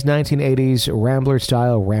 1970s, 1980s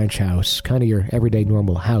Rambler-style ranch house, kind of your everyday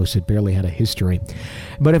normal house. It barely had a history.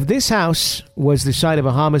 But if this house was the site of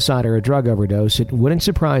a homicide or a drug overdose, it wouldn't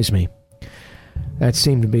surprise me. That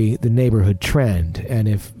seemed to be the neighborhood trend, and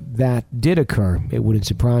if that did occur, it wouldn't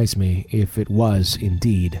surprise me if it was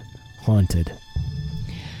indeed haunted.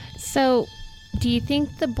 So, do you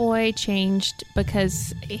think the boy changed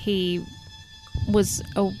because he was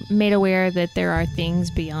made aware that there are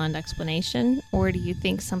things beyond explanation, or do you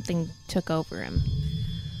think something took over him?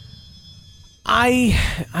 I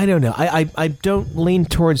don't know. I don't lean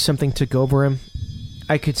towards something took over him.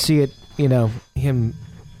 I could see it, him.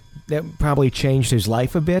 That probably changed his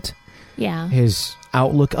life a bit. Yeah. His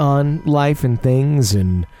outlook on life and things,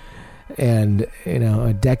 and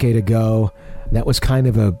a decade ago, that was kind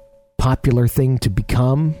of a popular thing to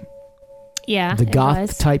become. Yeah, the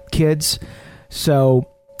goth type kids. So,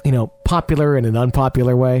 popular in an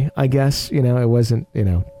unpopular way, I guess. It wasn't,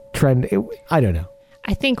 trend. I don't know.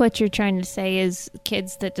 I think what you're trying to say is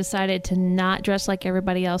kids that decided to not dress like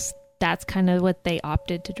everybody else, that's kind of what they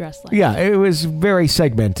opted to dress like. Yeah, it was very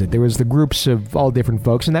segmented. There was the groups of all different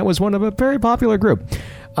folks, and that was one of a very popular group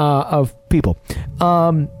of people.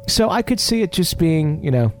 So I could see it just being,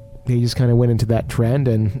 he just kind of went into that trend,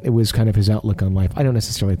 and it was kind of his outlook on life. I don't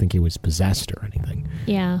necessarily think he was possessed or anything.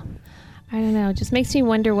 Yeah. I don't know. It just makes me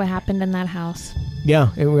wonder what happened in that house. Yeah,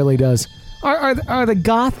 it really does. Are the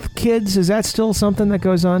goth kids, is that still something that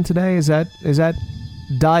goes on today? Is that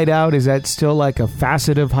died out? Is that still like a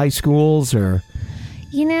facet of high schools, or?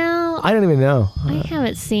 I don't even know. I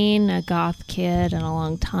haven't seen a goth kid in a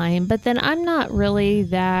long time, but then I'm not really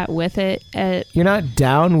that with it. You're not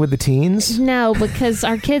down with the teens? No, because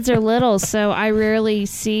our kids are little, so I rarely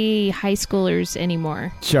see high schoolers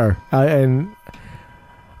anymore. Sure. And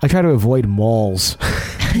I try to avoid malls.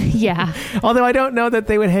 Yeah. Although I don't know that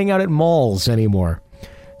they would hang out at malls anymore.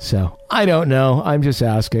 So, I don't know. I'm just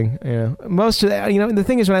asking. Most of the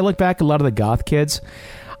thing is, when I look back, a lot of the goth kids,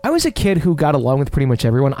 I was a kid who got along with pretty much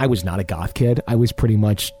everyone. I was not a goth kid. I was pretty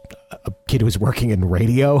much a kid who was working in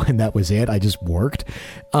radio, and that was it. I just worked.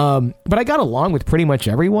 But I got along with pretty much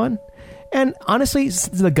everyone. And honestly,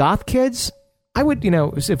 the goth kids, I would,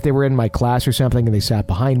 if they were in my class or something and they sat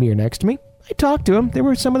behind me or next to me, I talked to them. They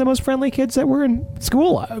were some of the most friendly kids that were in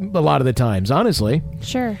school a lot of the times, honestly.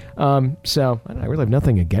 Sure. So I really have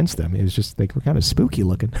nothing against them. It was just they were kind of spooky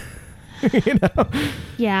looking.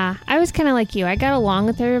 Yeah, I was kind of like you. I got along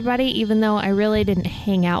with everybody, even though I really didn't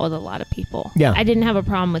hang out with a lot of people. Yeah. I didn't have a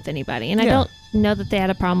problem with anybody, and I don't know that they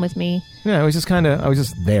had a problem with me. Yeah, I was just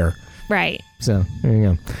there. Right. So, there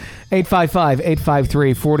you go.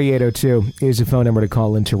 855-853-4802 is the phone number to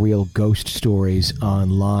call into Real Ghost Stories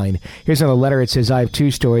Online. Here's another letter. It says, I have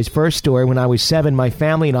 2 stories. First story, when I was 7, my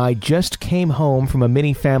family and I just came home from a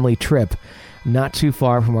mini-family trip not too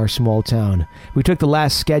far from our small town. We took the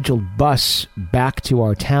last scheduled bus back to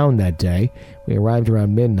our town that day. We arrived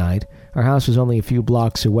around midnight. Our house was only a few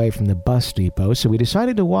blocks away from the bus depot, so we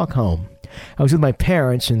decided to walk home. I was with my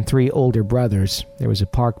parents and 3 older brothers. There was a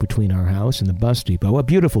park between our house and the bus depot, a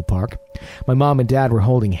beautiful park. My mom and dad were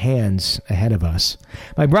holding hands ahead of us.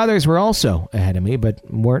 My brothers were also ahead of me, but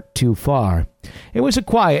weren't too far. It was a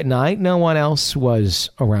quiet night. No one else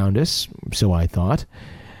was around us, so I thought.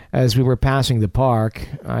 As we were passing the park,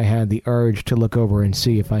 I had the urge to look over and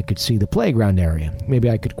see if I could see the playground area. Maybe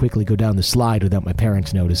I could quickly go down the slide without my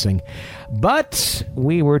parents noticing. But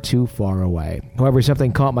we were too far away. However,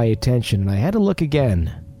 something caught my attention, and I had to look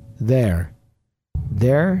again. There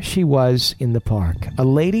she was in the park, a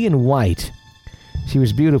lady in white. She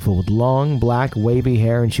was beautiful with long, black, wavy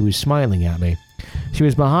hair, and she was smiling at me. She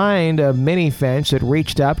was behind a mini fence that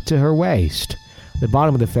reached up to her waist. The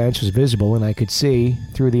bottom of the fence was visible, and I could see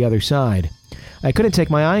through the other side. I couldn't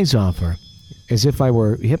take my eyes off her, as if I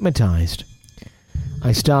were hypnotized.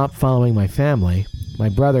 I stopped following my family. My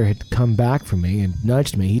brother had come back from me and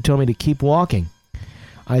nudged me. He told me to keep walking.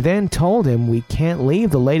 I then told him we can't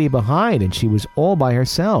leave the lady behind, and she was all by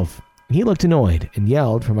herself. He looked annoyed and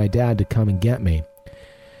yelled for my dad to come and get me,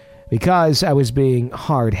 because I was being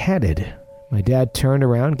hard-headed. My dad turned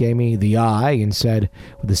around, gave me the eye, and said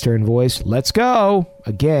with a stern voice, "Let's go!"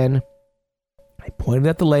 again. I pointed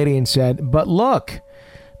at the lady and said, "But look!"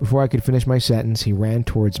 Before I could finish my sentence, he ran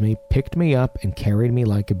towards me, picked me up, and carried me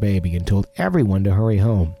like a baby, and told everyone to hurry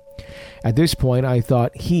home. At this point, I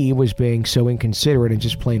thought he was being so inconsiderate and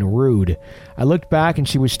just plain rude. I looked back, and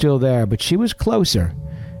she was still there, but she was closer,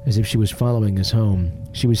 as if she was following us home.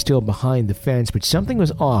 She was still behind the fence, but something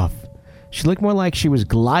was off. She looked more like she was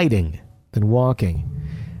gliding than walking,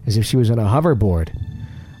 as if she was on a hoverboard.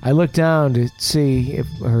 I looked down to see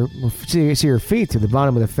her feet through the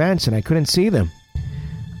bottom of the fence, and I couldn't see them.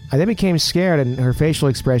 I then became scared, and her facial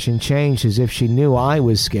expression changed as if she knew I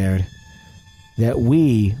was scared, that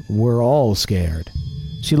we were all scared.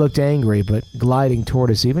 She looked angry, but gliding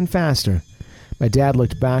toward us even faster. My dad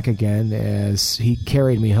looked back again as he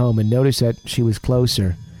carried me home and noticed that she was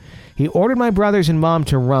closer. He ordered my brothers and mom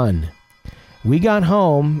to run. We got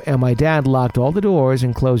home, and my dad locked all the doors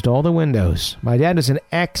and closed all the windows. My dad is an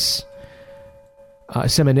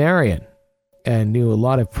ex-seminarian and knew a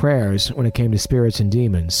lot of prayers when it came to spirits and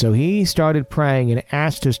demons. So he started praying and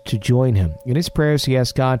asked us to join him. In his prayers, he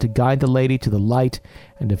asked God to guide the lady to the light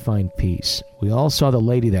and to find peace. We all saw the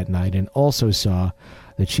lady that night and also saw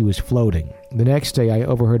that she was floating. The next day, I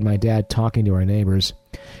overheard my dad talking to our neighbors.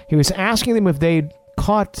 He was asking them if they'd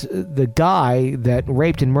caught the guy that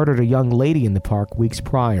raped and murdered a young lady in the park weeks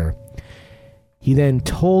prior. He then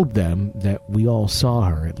told them that we all saw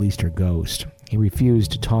her, at least her ghost. He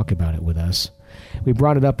refused to talk about it with us. We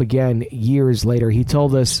brought it up again years later. He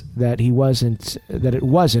told us that it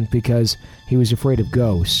wasn't because he was afraid of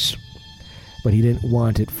ghosts, but he didn't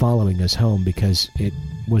want it following us home because it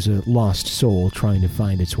was a lost soul trying to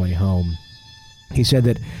find its way home. He said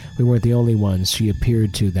that we weren't the only ones she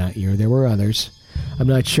appeared to that year. There were others. I'm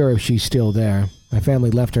not sure if she's still there. My family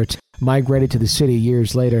left her, migrated to the city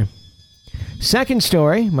years later. Second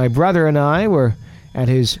story, my brother and I were at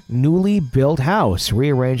his newly built house,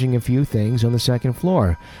 rearranging a few things on the second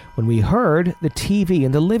floor, when we heard the TV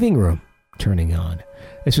in the living room turning on.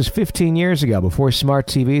 This was 15 years ago, before smart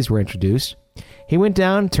TVs were introduced. He went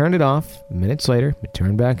down, turned it off. Minutes later, it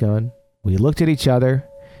turned back on. We looked at each other,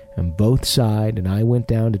 and both sighed, and I went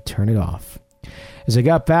down to turn it off. As I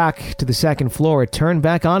got back to the second floor, it turned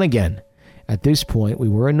back on again. At this point, we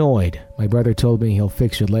were annoyed. My brother told me he'll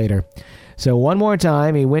fix it later. So one more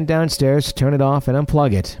time, he went downstairs to turn it off and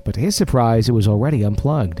unplug it. But to his surprise, it was already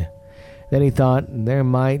unplugged. Then he thought there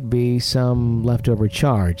might be some leftover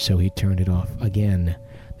charge, so he turned it off again.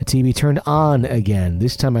 The TV turned on again.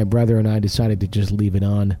 This time my brother and I decided to just leave it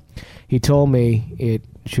on. He told me it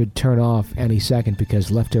should turn off any second because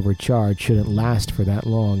leftover charge shouldn't last for that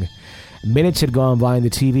long. Minutes had gone by and the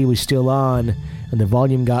TV was still on, and the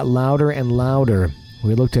volume got louder and louder.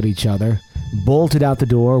 We looked at each other, bolted out the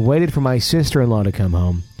door, waited for my sister-in-law to come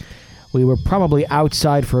home. We were probably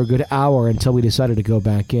outside for a good hour until we decided to go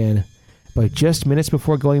back in. But just minutes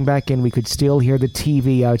before going back in, we could still hear the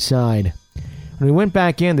TV outside. When we went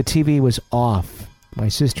back in, the TV was off. My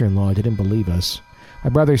sister-in-law didn't believe us. My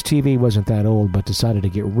brother's TV wasn't that old, but decided to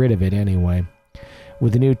get rid of it anyway.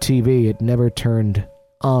 With the new TV, it never turned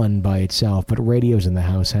on by itself, but radios in the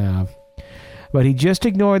house have. But he just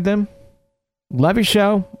ignored them. Love your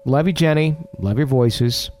show. Love you, Jenny. Love your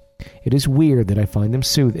voices. It is weird that I find them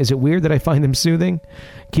soothing. Is it weird that I find them soothing?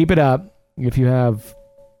 Keep it up. If you have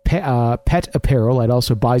pet apparel, I'd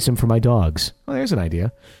also buy some for my dogs. Well, there's an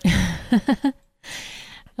idea.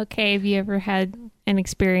 Okay, have you ever had an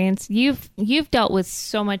experience? You've dealt with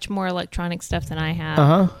so much more electronic stuff than I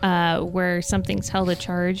have. Where something's held a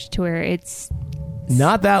charge to where it's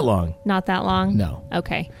not that long. Not that long? No.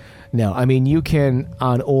 Okay. No, I mean, you can,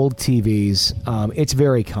 on old TVs, it's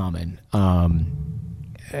very common.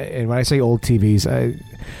 And when I say old TVs,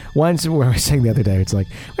 once, what I was saying the other day, it's like,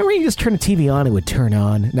 remember you just turn a TV on, it would turn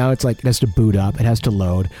on. Now it's like, it has to boot up, it has to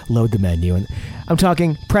load the menu. And I'm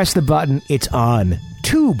talking, press the button, it's on.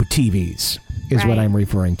 Tube TVs is what I'm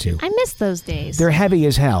referring to. I miss those days. They're heavy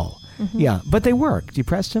as hell. Mm-hmm. Yeah, but they work. You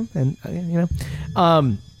pressed them, and,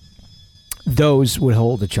 those would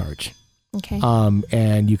hold the charge. Okay.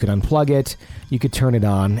 And you could unplug it, you could turn it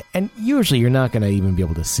on, and usually you're not going to even be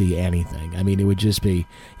able to see anything. I mean, it would just be,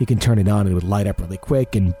 you can turn it on and it would light up really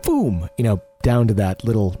quick and boom, down to that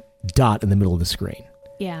little dot in the middle of the screen.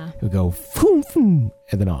 Yeah. It would go boom, boom,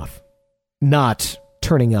 and then off. Not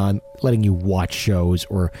turning on, letting you watch shows,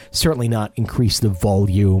 or certainly not increase the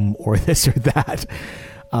volume or this or that.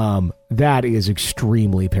 That is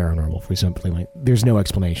extremely paranormal for something like, there's no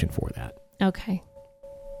explanation for that. Okay.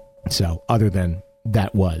 So, other than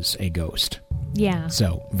that was a ghost. Yeah.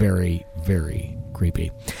 So, very, very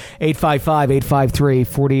creepy.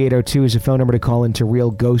 855-853-4802 is a phone number to call into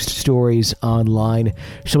Real Ghost Stories Online.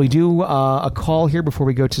 Shall we do a call here before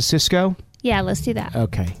we go to Cisco? Yeah, let's do that.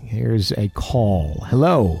 Okay, here's a call.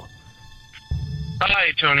 Hello.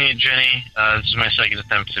 Hi, Tony and Jenny. This is my second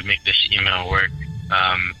attempt to make this email work.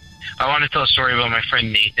 I want to tell a story about my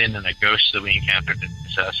friend Nathan and a ghost that we encountered at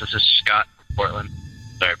his house. This is Scott from Portland.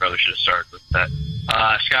 Sorry, I probably should have started with that.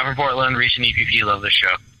 Scott from Portland, recent EPP, love the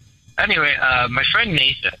show. Anyway, my friend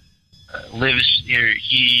Nathan lives here.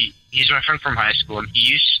 He's my friend from high school, and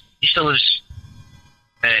he still lives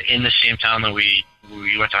in the same town that we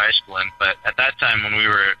went to high school in. But at that time, when we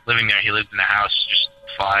were living there, he lived in a house just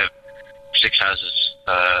 5 or 6 houses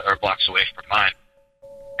or blocks away from mine.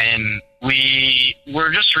 And we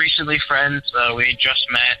were just recently friends. We had just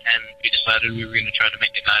met, and we decided we were going to try to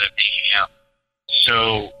make a night of hanging out.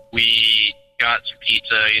 So we got some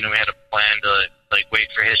pizza. We had a plan to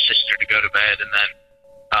wait for his sister to go to bed, and then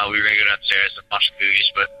we were going to go downstairs and watch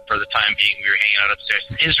movies. But for the time being, we were hanging out upstairs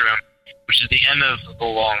in his room, which is the end of the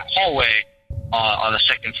long hallway on the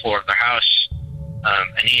second floor of their house.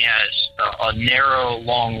 And he has a narrow,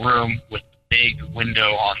 long room with a big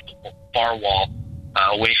window on the far wall,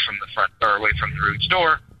 away from the front or away from the room's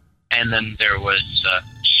door. And then there was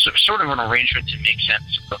sort of an arrangement to make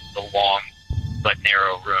sense of the long but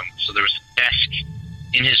narrow room. So there was a desk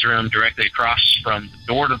in his room directly across from the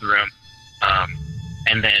door to the room,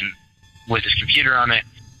 and then with his computer on it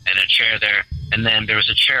and a chair there. And then there was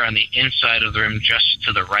a chair on the inside of the room just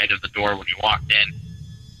to the right of the door when you walked in.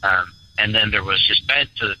 And then there was his bed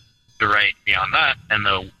to the right beyond that, and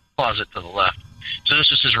the closet to the left. So this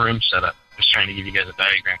was his room setup. I was trying to give you guys a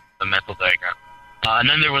diagram, a mental diagram. And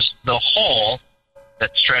then there was the hall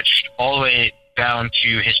that stretched all the way down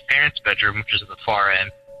to his parents' bedroom, which is at the far end.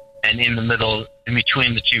 And in the middle, in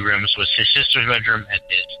between the two rooms, was his sister's bedroom and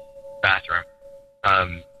his bathroom.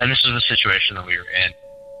 And this was the situation that we were in.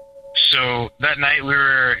 So that night we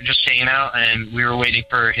were just hanging out, and we were waiting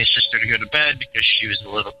for his sister to go to bed because she was a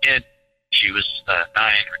little kid. She was 9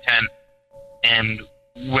 or 10. And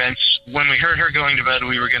when we heard her going to bed,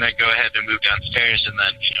 we were going to go ahead and move downstairs and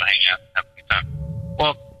then hang out and have a good time.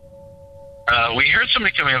 Well, we heard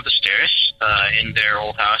somebody coming up the stairs in their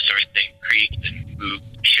old house. Everything creaked and moved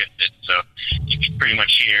and shifted, so you could pretty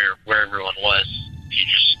much hear where everyone was. You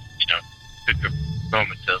just took a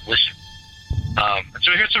moment to listen. And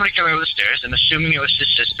so we heard somebody coming up the stairs, and assuming it was his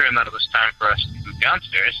sister and that it was time for us to move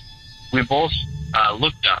downstairs, we both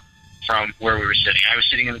looked up from where we were sitting. I was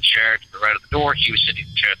sitting in the chair to the right of the door. He was sitting in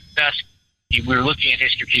the chair at the desk. we were looking at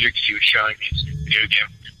his computer because he was showing me his video game.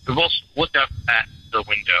 We both looked up at the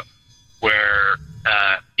window where,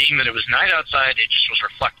 being that it was night outside, it just was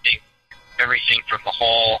reflecting everything from the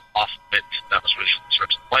hall off of it. That was where the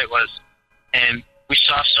source of the light was. And we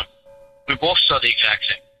both saw the exact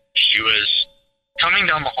same. She was coming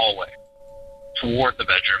down the hallway toward the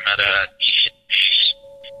bedroom at a decent pace,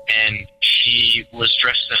 and she was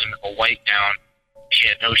dressed in a white gown. She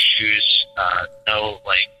had no shoes, no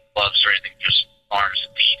gloves or anything, just arms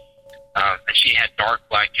and feet. And she had dark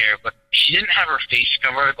black hair, but she didn't have her face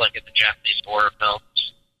covered like in the Japanese horror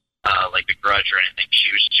films, like The Grudge or anything.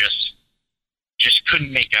 She was just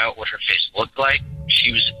couldn't make out what her face looked like.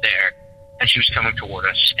 She was there, and she was coming toward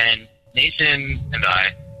us. And Nathan and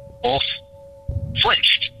I both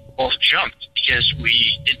flinched, both jumped, because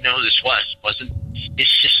we didn't know who this was. It wasn't his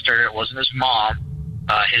sister, it wasn't his mom.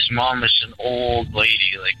 His mom was an old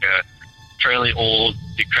lady, like a fairly old,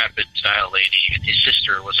 decrepit style lady, and his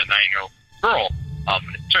sister was a 9-year-old girl.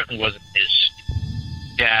 And it certainly wasn't his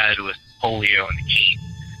dad with polio and a cane.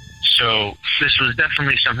 So this was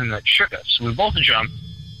definitely something that shook us. So we both jumped,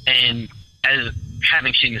 and as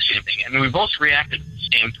having seen the same thing, and we both reacted at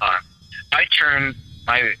the same time. I turned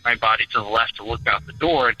my body to the left to look out the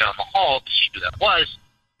door and down the hall to see who that was,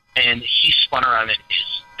 and he spun around in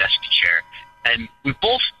his desk chair. And we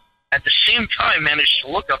both, at the same time, managed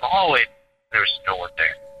to look out the hallway. There was no one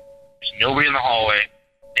there. There's nobody in the hallway,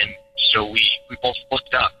 and so we both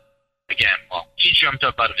looked up again. Well, he jumped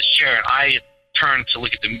up out of his chair, and I turned to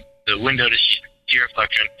look at the window to see the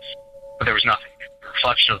reflection, but there was nothing. The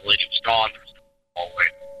reflection of the lady was gone. There was no hallway.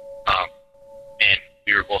 And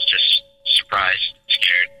we were both just surprised,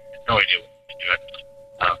 scared, had no idea what to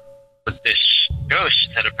do. But this ghost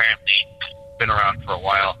had apparently been around for a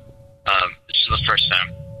while. This is the first time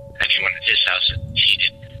anyone at his house had seen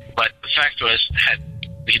it. But the fact was that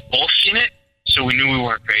we had both seen it, so we knew we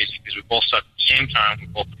weren't crazy, because we both saw it at the same time. We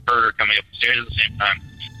both heard her coming up the stairs at the same time,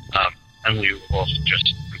 and we were both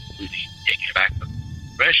just completely taken aback by the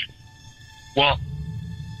situation. Well,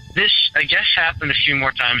 this, I guess, happened a few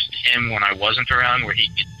more times to him when I wasn't around, where he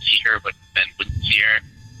could see her but then wouldn't see her,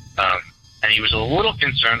 and he was a little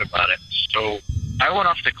concerned about it. So I went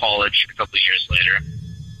off to college a couple of years later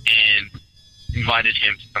and invited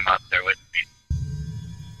him to come out there with me.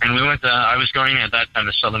 And we went I was going at that time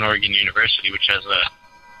to Southern Oregon University, which has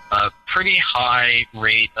a pretty high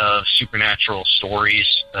rate of supernatural stories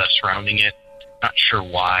surrounding it. Not sure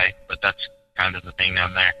why, but that's kind of the thing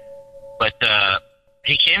down there. But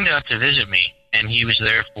he came down to visit me, and he was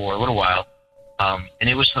there for a little while. And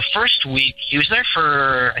it was the first week. He was there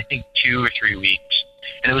for, I think, 2 or 3 weeks.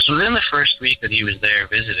 And it was within the first week that he was there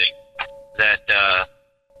visiting that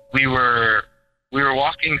we were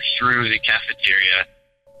walking through the cafeteria,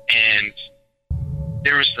 and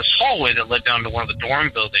there was this hallway that led down to one of the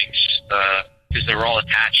dorm buildings, because they were all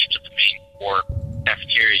attached to the main core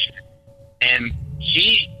cafeteria. And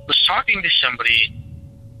he was talking to somebody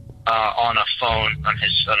on a phone, on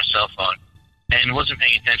a cell phone, and wasn't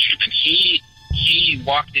paying attention. And he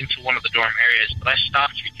walked into one of the dorm areas, but I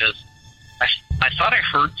stopped because I thought I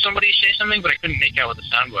heard somebody say something, but I couldn't make out what the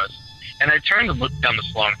sound was. And I turned and looked down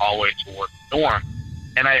this long hallway toward the dorm,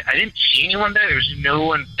 and I didn't see anyone there. There was no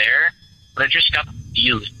one there, but I just got the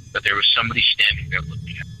feeling that there was somebody standing there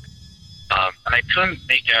looking at me. And I couldn't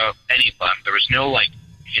make out any of them. There was no,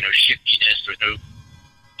 shiftiness. There was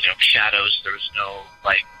no, shadows. There was no,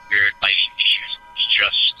 weird lighting issues.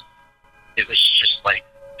 It was just like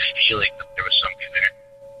the feeling that there was something there.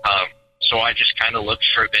 So I just kind of looked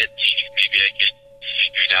for a bit, thinking maybe I could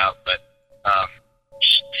figure it out, but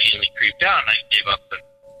just feeling creeped out, and I gave up and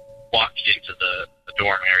walked into the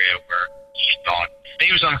dorm area where he had gone. And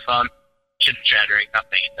he was on the phone, chitter-chattering, not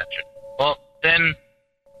paying attention. Well, then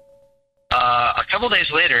a couple days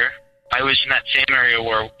later, I was in that same area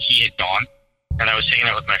where he had gone, and I was hanging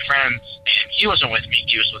out with my friends, and he wasn't with me.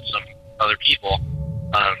 He was with some other people,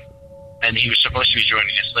 and he was supposed to be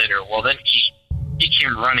joining us later. Well, then he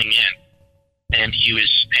came running in, and he was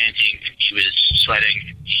panting, and he was sweating,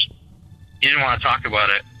 and he didn't want to talk about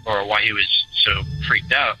it or why he was so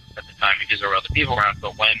freaked out at the time, because there were other people around.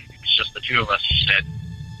 But when it was just the two of us, he said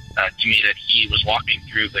to me that he was walking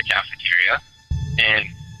through the cafeteria and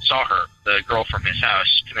saw her, the girl from his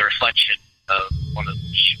house, in the reflection of one of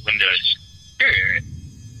the windows.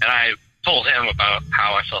 And I told him about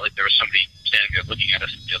how I felt like there was somebody standing there looking at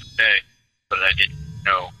us the other day, but I didn't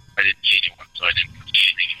see anyone, so I didn't see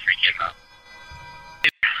anything to freak him out.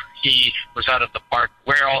 He was out of the park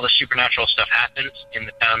where all the supernatural stuff happens, in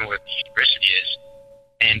the town where the university is,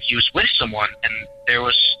 and he was with someone, and there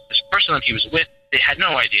was this person that he was with they had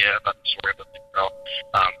no idea about the story about the girl.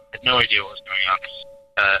 Had no idea what was going on.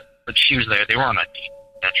 But she was there. They were on a date,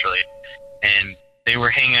 naturally. And they were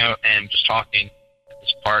hanging out and just talking at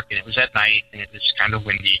this park. And it was at night, and it was kind of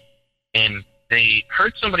windy. And they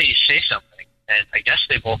heard somebody say something. And I guess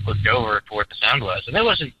they both looked over to where the sound was. And it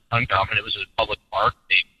wasn't uncommon. It was a public park.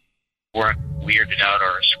 They weren't weirded out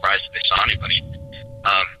or surprised if they saw anybody.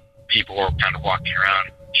 People were kind of walking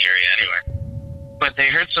around the area anyway. But they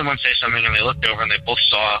heard someone say something, and they looked over, and they both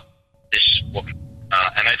saw this woman.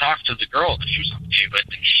 And I talked to the girl that she was on the date with,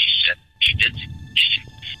 and she said she did. She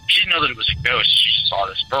didn't know that it was a ghost. She just saw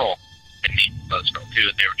this girl, and he saw this girl too.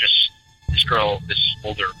 And they were just this girl, this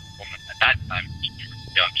older woman at that time,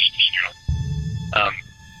 young 18-year-old,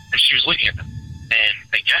 and she was looking at them. And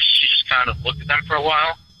I guess she just kind of looked at them for a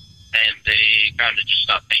while, and they kind of just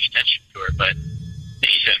stopped paying attention to her. But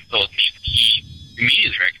Nathan told me that he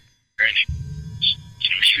immediately recognized her, and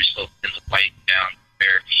she was still in the white gown,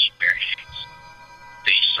 bare feet, bare hands,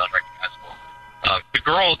 face unrecognizable. The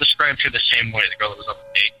girl described her the same way. The girl that was on the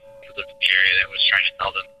date, who lived in the area, that was trying to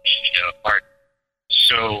tell them they should get apart.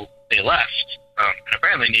 So they left, and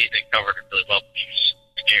apparently Nathan covered her really well, but she was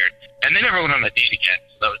scared. And they never went on a date again,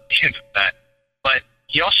 so that was the end of that. But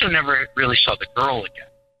he also never really saw the girl again.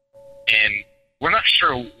 And we're not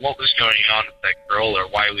sure what was going on with that girl or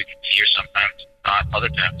why we could see her sometimes, not other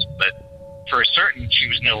times. But for certain, she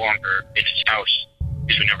was no longer in his house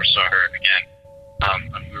because we never saw her again.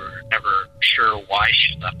 And we were never sure why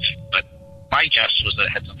she left. But my guess was that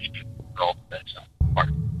it had something to do with the girl that's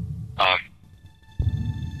part.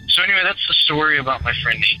 So anyway, that's the story about my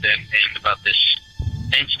friend Nathan and about this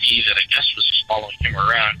entity that I guess was following him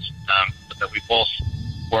around, but that we both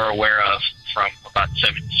were aware of from about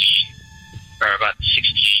 17 or about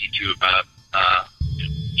 16 to about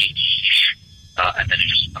 18, and then it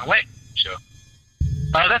just went away. So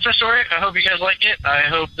that's our story. I hope you guys like it. I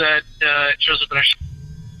hope that it shows up in our show.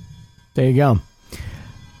 There you go.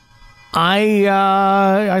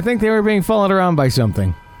 I think they were being followed around by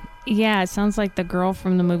something. Yeah, it sounds like the girl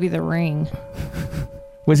from the movie The Ring.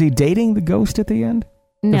 Was he dating the ghost at the end?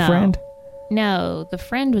 No. The friend? No, the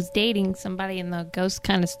friend was dating somebody, and the ghost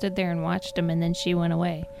kind of stood there and watched him, and then she went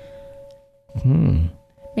away.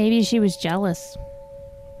 Maybe she was jealous.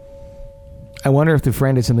 I wonder if the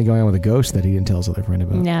friend had something going on with a ghost that he didn't tell his other friend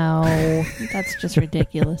about. No, that's just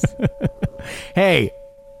ridiculous. Hey,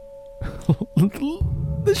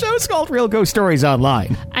 the show's called Real Ghost Stories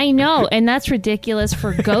Online. I know, and that's ridiculous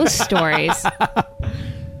for ghost stories.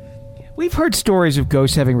 We've heard stories of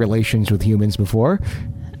ghosts having relations with humans before.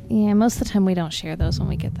 Yeah, most of the time we don't share those when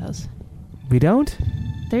we get those. We don't?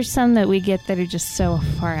 There's some that we get that are just so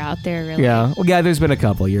far out there, really. Yeah. Well, yeah, there's been a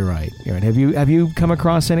couple. You're right. You're right. Have you come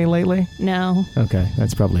across any lately? No. Okay,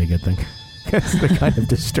 that's probably a good thing. They're kind of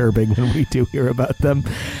disturbing when we do hear about them.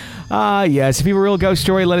 Yes, if you have a real ghost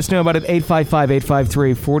story, let us know about it.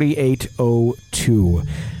 855-853-4802.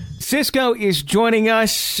 Cisco is joining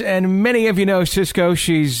us, and many of you know Cisco.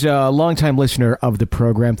 She's a longtime listener of the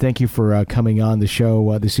program. Thank you for coming on the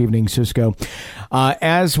show this evening, Cisco.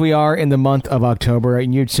 As we are in the month of October,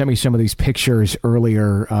 and you'd sent me some of these pictures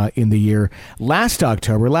earlier in the year. Last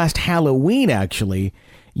October, last Halloween, actually,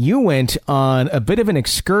 you went on a bit of an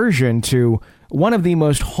excursion to one of the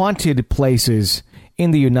most haunted places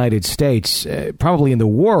in the United States, probably in the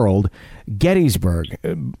world, Gettysburg.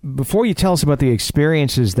 Before you tell us about the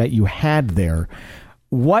experiences that you had there,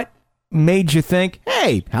 what made you think,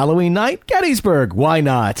 hey, Halloween night, Gettysburg, why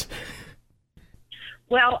not?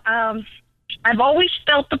 Well, I've always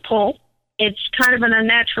felt the pull. It's kind of an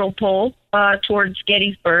unnatural pull towards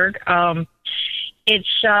Gettysburg.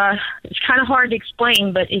 It's kind of hard to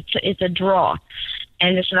explain, but it's a draw.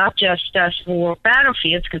 And it's not just for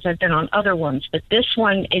battlefields, because I've been on other ones. But this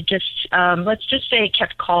one, it just, let's just say it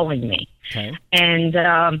kept calling me. Okay. And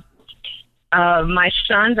my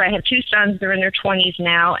sons, I have two sons, they're in their 20s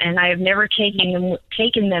now, and I have never taken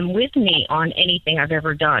them with me on anything I've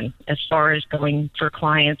ever done, as far as going for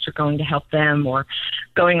clients or going to help them or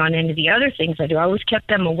going on any of the other things I do. I always kept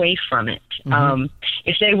them away from it. Mm-hmm.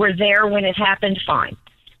 If they were there when it happened, fine.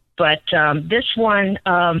 But this one...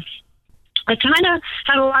 I kind of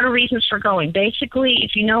had a lot of reasons for going. Basically,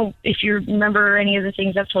 if you remember any of the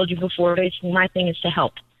things I've told you before, basically my thing is to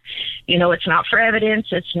help. It's not for evidence.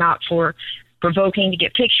 It's not for provoking to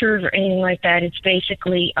get pictures or anything like that. It's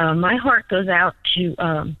basically my heart goes out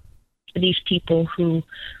to these people who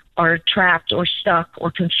are trapped or stuck or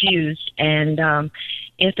confused. And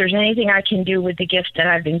if there's anything I can do with the gift that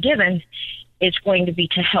I've been given, it's going to be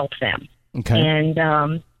to help them. Okay. And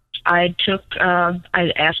I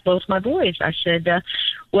asked both my boys. I said,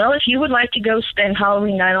 well, if you would like to go spend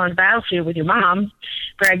Halloween night on the battlefield with your mom,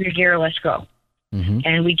 grab your gear, let's go. Mm-hmm.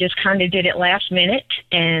 And we just kind of did it last minute,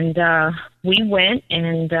 and we went,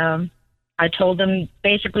 and I told them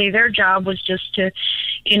basically their job was just to,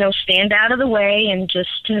 stand out of the way and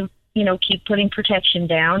just to, keep putting protection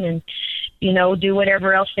down and, do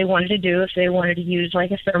whatever else they wanted to do. If they wanted to use like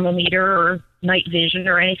a thermometer or night vision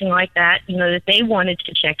or anything like that, that they wanted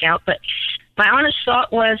to check out. But my honest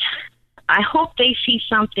thought was, I hope they see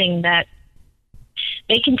something that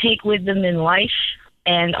they can take with them in life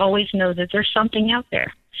and always know that there's something out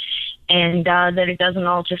there, and that it doesn't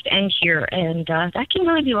all just end here. And that can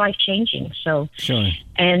really be life-changing. So, sure.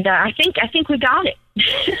 And I think we got it.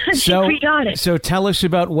 I think we got it. So tell us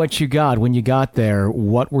about what you got when you got there.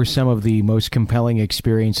 What were some of the most compelling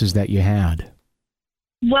experiences that you had?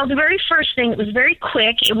 Well, the very first thing, it was very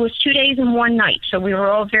quick. It was 2 days and one night, so we were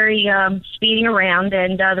all very speeding around,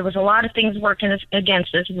 and there was a lot of things working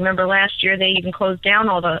against us. Remember last year they even closed down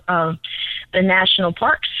all the national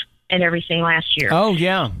parks and everything last year. Oh,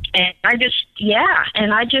 yeah. And I just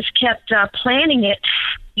kept planning it,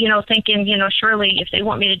 thinking, surely if they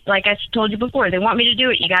want me to, like I told you before, they want me to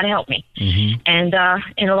do it, you got to help me. Mm-hmm. And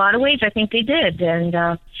in a lot of ways, I think they did. And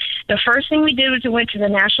the first thing we did was we went to the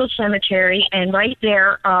National Cemetery, and right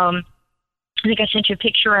there, I think I sent you a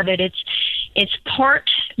picture of it. It's part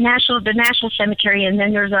the National Cemetery, and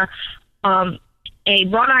then there's a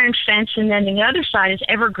wrought iron fence, and then the other side is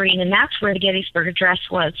evergreen, and that's where the Gettysburg Address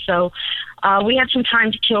was. So we had some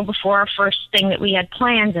time to kill before our first thing that we had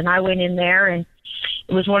planned, and I went in there, and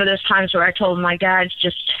it was one of those times where I told my guys,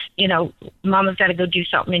 just, Mama's got to go do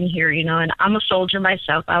something in here, and I'm a soldier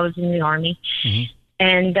myself. I was in the Army. Mm-hmm.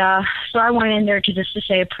 And so I went in there to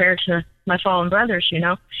say a prayer to my fallen brothers,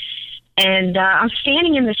 And I'm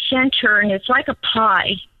standing in the center, and it's like a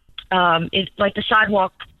pie. It's like the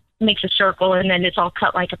sidewalk makes a circle, and then it's all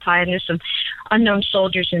cut like a pie, and there's some unknown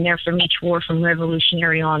soldiers in there from each war, from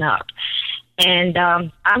Revolutionary on up. And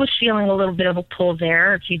I was feeling a little bit of a pull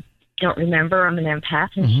there. If you don't remember, I'm an empath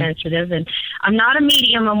and mm-hmm. sensitive, and I'm not a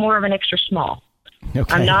medium, I'm more of an extra small.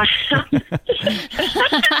 Okay. I'm not.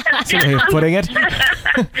 That's a way of putting it.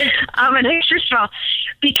 I'm an extra small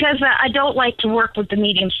because I don't like to work with the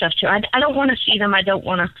medium stuff too. I don't want to see them. I don't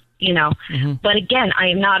want to, Mm-hmm. But again, I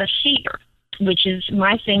am not a seer, which is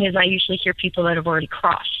my thing. Is I usually hear people that have already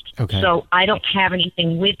crossed. Okay. So I don't have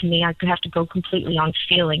anything with me. I have to go completely on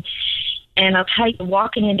feeling. And I'll tell you,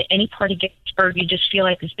 walking into any part of Gettysburg, you just feel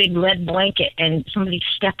like this big lead blanket and somebody's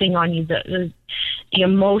stepping on you. The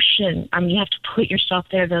emotion, you have to put yourself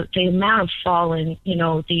there. The amount of falling,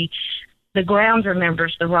 the ground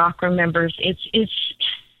remembers, the rock remembers. It's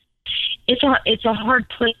a hard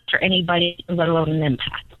place for anybody, let alone an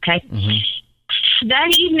empath. Okay. Mm-hmm.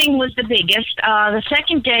 That evening was the biggest. The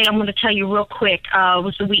second day, I'm going to tell you real quick,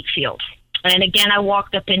 was the wheat field. And again, I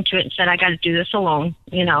walked up into it and said, I got to do this alone,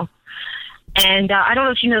 And I don't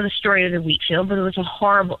know if you know the story of the wheat field, but it was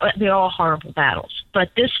they're all horrible battles.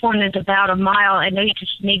 But this one is about a mile. I know you can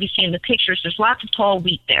maybe see in the pictures, there's lots of tall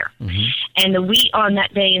wheat there. Mm-hmm. And the wheat on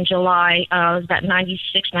that day in July was about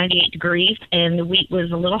 96, 98 degrees, and the wheat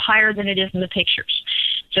was a little higher than it is in the pictures.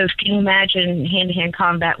 So can you imagine hand-to-hand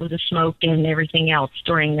combat with the smoke and everything else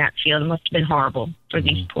during that field? It must have been horrible for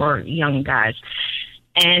these poor young guys.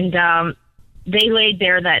 And they laid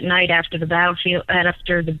there that night after the battlefield,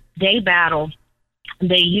 after the day battle.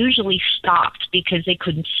 They usually stopped because they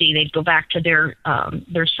couldn't see. They'd go back to their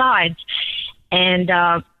sides, and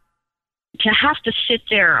to have to sit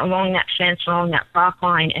there along that fence, along that rock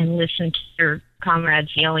line, and listen to their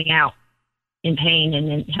comrades yelling out in pain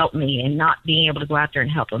and help me, and not being able to go out there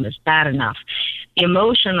and help them is bad enough. The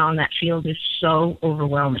emotion on that field is so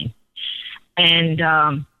overwhelming, and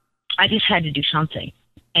I just had to do something.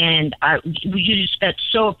 And we just got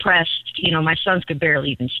so oppressed. My sons could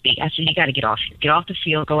barely even speak. I said, "You got to get off here. Get off the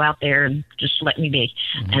field. Go out there and just let me be."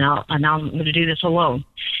 Mm-hmm. And I'm going to do this alone.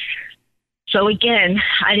 So again,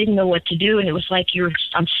 I didn't know what to do, and it was like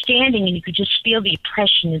I'm standing, and you could just feel the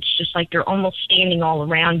oppression. It's just like they're almost standing all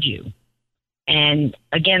around you. And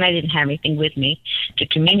again, I didn't have anything with me to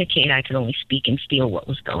communicate. I could only speak and feel what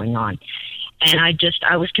was going on. And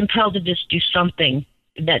I was compelled to just do something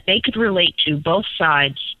that they could relate to, both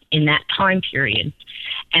sides, in that time period.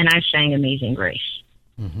 And I sang Amazing Grace.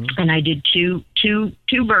 Mm-hmm. And I did two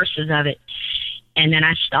verses of it. And then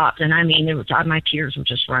I stopped, and my tears were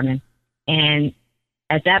just running. And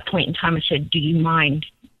at that point in time, I said, "Do you mind?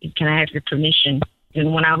 Can I have your permission?"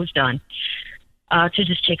 And when I was done, to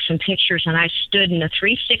just take some pictures. And I stood in a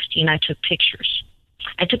 360 and I took pictures.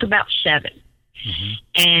 I took about 7. Mm-hmm.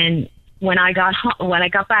 And when I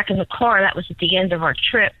got back in the car, that was at the end of our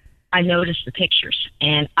trip, I noticed the pictures.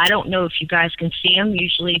 And I don't know if you guys can see them.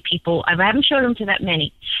 Usually people, I haven't showed them to that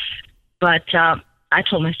many, but I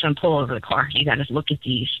told my son, pull over the car. You got to look at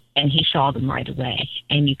these. And he saw them right away.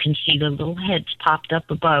 And you can see the little heads popped up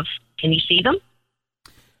above. Can you see them?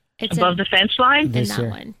 It's above the fence line? In that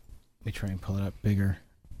one. Let me try and pull it up bigger.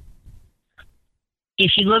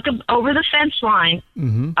 If you look over the fence line,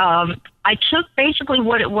 I took basically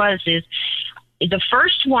what it was is the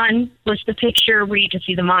first one was the picture where you can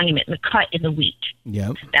see the monument and the cut in the wheat.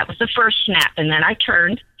 Yep. That was the first snap. And then I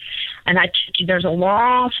turned and there's a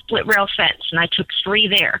long split rail fence and I took 3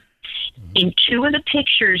 there. In 2 of the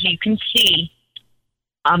pictures, you can see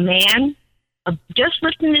a man just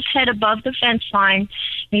lifting his head above the fence line.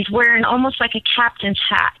 He's wearing almost like a captain's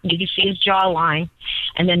hat. You can see his jawline.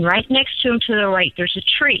 And then right next to him to the right, there's a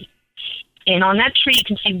tree. And on that tree, you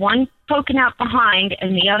can see one poking out behind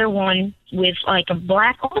and the other one with like a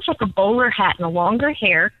black, almost like a bowler hat and a longer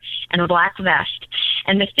hair and a black vest.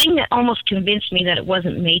 And the thing that almost convinced me that it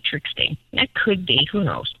wasn't Matrixing, that could be, who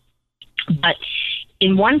knows. But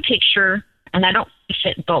in one picture, and I don't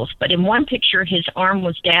fit both, but in one picture, his arm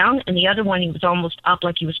was down, and the other one, he was almost up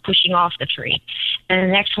like he was pushing off the tree. And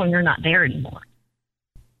the next one, they're not there anymore.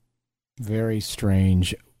 Very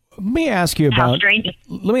strange. Let me ask you about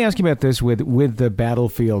this with the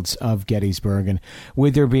battlefields of Gettysburg, and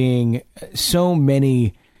with there being so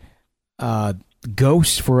many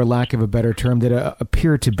ghosts, for a lack of a better term, that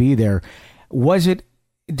appear to be there.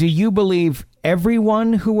 Do you believe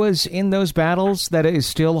everyone who was in those battles that is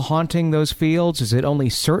still haunting those fields? Is it only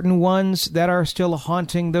certain ones that are still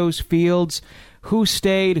haunting those fields? Who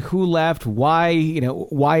stayed? Who left? Why?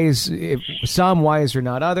 Why is there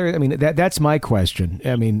not others? I mean, that's my question.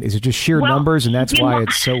 I mean, is it just sheer numbers, and that's why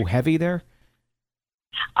it's so heavy there?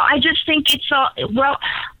 I just think it's all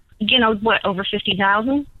over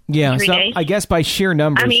 50,000. Yeah, so I guess by sheer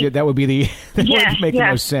numbers, that would be would make the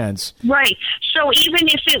most sense. Right. So even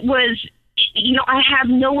if it was, I have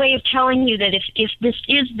no way of telling you that if this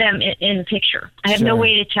is them in the picture. I have no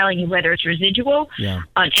way of telling you whether it's residual,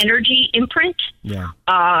 an energy imprint,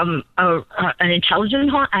 an intelligent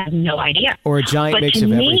haunt. I have no idea. Or a giant mix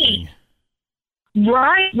of everything.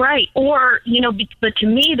 Right. Or, but to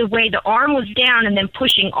me, the way the arm was down and then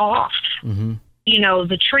pushing off,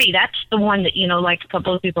 the tree, that's the one that, like a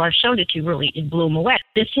couple of people I've showed it to, really, it blew them away.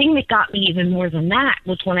 The thing that got me even more than that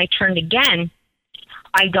was when I turned again,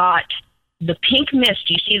 I got the pink mist.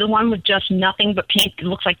 You see the one with just nothing but pink? It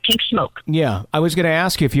looks like pink smoke. Yeah, I was going to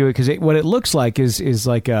ask you because what it looks like is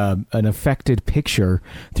like an affected picture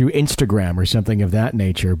through Instagram or something of that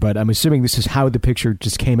nature. But I'm assuming this is how the picture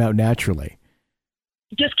just came out naturally.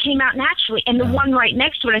 Just came out naturally. And the one right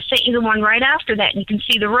next to it, I sent you the one right after that, and you can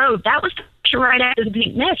see the road. That was the picture right after the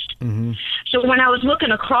pink mist. Mm-hmm. So when I was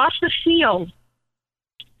looking across the field,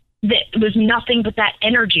 there was nothing but that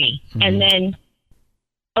energy. Mm-hmm. And then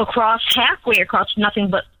halfway across, nothing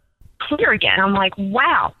but clear again. I'm like,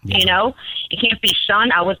 wow, it can't be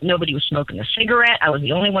sun. Nobody was smoking a cigarette. I was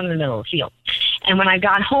the only one in the middle of the field. And when I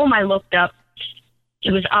got home, I looked up.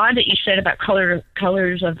 It was odd that you said about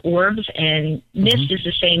colors of orbs, and mist is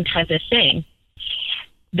the same type of thing.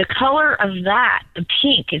 The color of that, the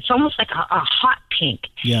pink, it's almost like a hot pink,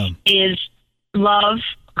 is love,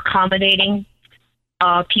 accommodating,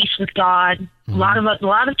 peace with God. Mm-hmm. A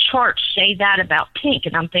lot of charts say that about pink,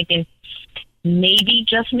 and I'm thinking maybe,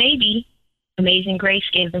 just maybe, Amazing Grace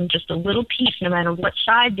gave them just a little piece, no matter what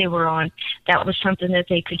side they were on. That was something that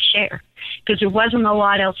they could share, because there wasn't a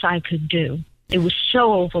lot else I could do. It was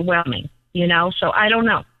so overwhelming, So I don't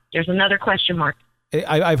know. There's another question mark.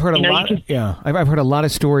 I've heard a lot. I've heard a lot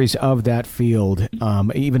of stories of that field,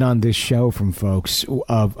 even on this show from folks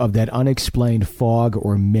of that unexplained fog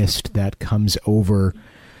or mist that comes over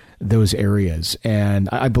those areas, and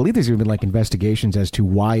I believe there's even like investigations as to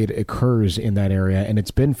why it occurs in that area, and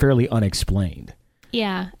it's been fairly unexplained.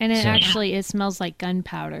 Yeah, and it smells like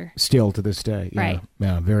gunpowder. Still to this day. Yeah. Right.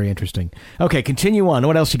 Yeah, very interesting. Okay, continue on.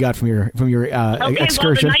 What else you got from your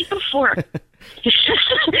excursion? Well, the night before.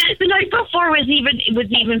 The night before was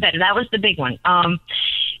even better. That was the big one.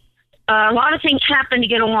 A lot of things happened to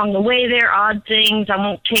get along the way there, odd things. I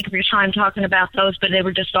won't take up your time talking about those, but they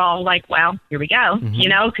were just all like, well, here we go,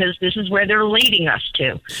 because this is where they're leading us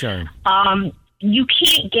to. Sure. You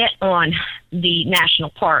can't get on the national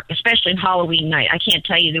park, especially on Halloween night. I can't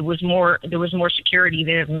tell you there was more security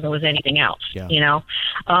there than there was anything else,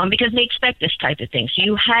 because they expect this type of thing. So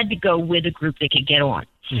you had to go with a group that could get on.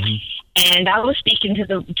 Mm-hmm. And I was speaking to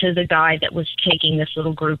the guy that was taking this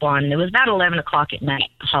little group on, and it was about 11 o'clock at night,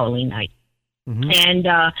 Halloween night. Mm-hmm. And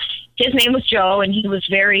his name was Joe, and he was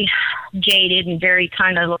very jaded and very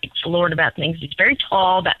kind of like forlorn about things. He's very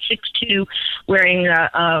tall, about 6'2", wearing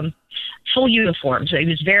full uniform, so he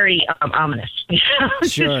was very ominous.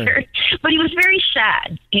 Sure. But he was very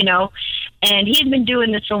sad, and he had been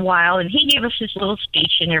doing this a while, and he gave us his little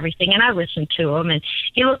speech and everything, and I listened to him, and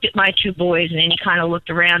he looked at my two boys, and then he kind of looked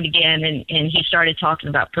around again, and he started talking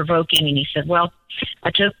about provoking, and he said, well,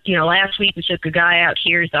 I took, last week we took a guy out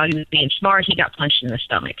here, thought he was being smart, he got punched in the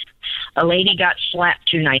stomach. A lady got slapped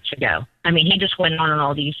 2 nights ago. I mean, he just went on and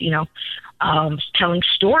all these, telling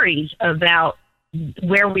stories about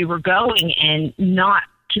where we were going and not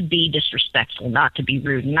to be disrespectful, not to be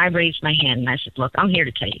rude. And I raised my hand and I said, look, I'm here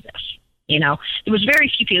to tell you this. There was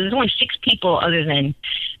very few people. There was only 6 people it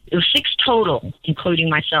was 6 total, including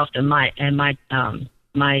myself and my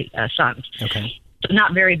sons. Okay. But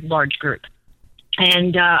not very large group.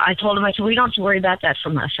 And I told him, I said, well, you don't have to worry about that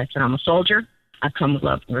from us. I said, I'm a soldier. I come with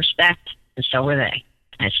love and respect, and so are they.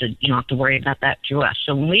 I said, you don't have to worry about that through us.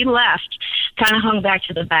 So when we left, kind of hung back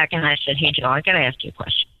to the back, and I said, hey, Joe, I got to ask you a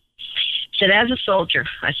question. I said, as a soldier,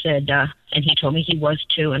 I said, and he told me he was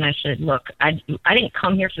too, and I said, look, I didn't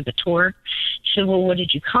come here for the tour. He said, well, what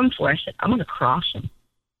did you come for? I said, I'm going to cross them.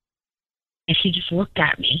 And he just looked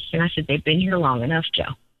at me, and I said, they've been here long enough,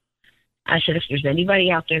 Joe. I said, if there's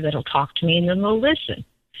anybody out there that'll talk to me and then they'll listen,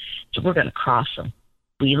 so we're going to cross them.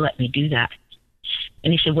 Will you let me do that?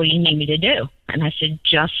 And he said, what do you need me to do? And I said,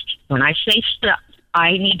 just when I say stop,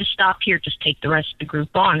 I need to stop here. Just take the rest of the group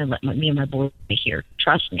on and let me and my boys be here.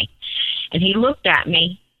 Trust me. And he looked at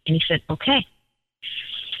me and he said, okay.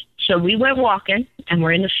 So we went walking and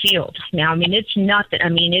we're in the field. Now, I mean, it's nothing. I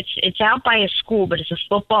mean, it's out by a school, but it's a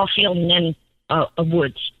football field and then a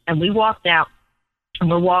woods. And we walked out and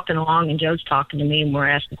we're walking along and Joe's talking to me and we're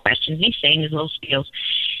asking questions. He's saying his little spiels.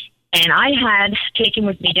 And I had taken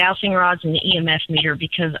with me dowsing rods and the EMF meter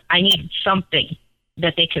because I needed something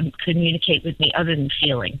that they could communicate with me other than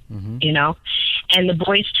feeling, And the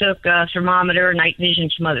boys took a thermometer, night vision,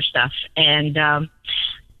 some other stuff. And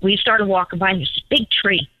we started walking by, and there's this big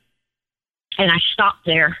tree. And I stopped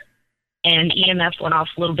there, and EMF went off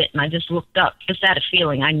a little bit, and I just looked up. Just had a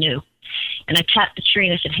feeling, I knew. And I tapped the tree,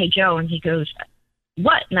 and I said, hey, Joe. And he goes,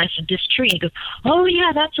 what? And I said, this tree. He goes, oh,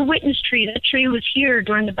 yeah, that's a witness tree. That tree was here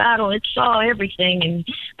during the battle. It saw everything. And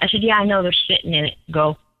I said, yeah, I know, they're sitting in it.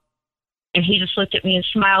 Go. And he just looked at me and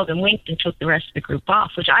smiled and winked and took the rest of the group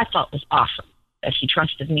off, which I thought was awesome, that he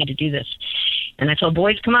trusted me to do this. And I told,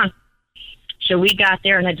 boys, come on. So we got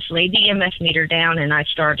there, and I just laid the EMF meter down, and I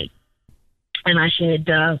started. And I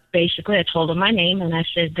said, basically, I told him my name, and I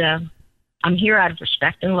said, I'm here out of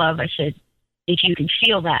respect and love. I said, if you can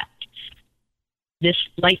feel that,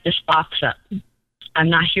 light this box up. I'm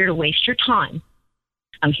not here to waste your time.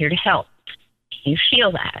 I'm here to help. Can you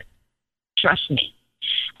feel that? Trust me.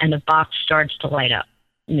 And the box starts to light up.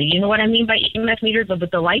 You know what I mean by EMF meter, but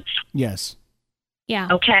with the lights? Yes. Yeah.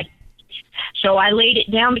 Okay. So I laid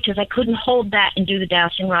it down because I couldn't hold that and do the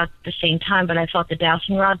dowsing rods at the same time, but I thought the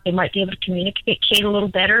dowsing rods, they might be able to communicate a little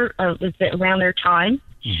better around their time.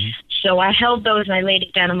 Mm-hmm. So I held those and I laid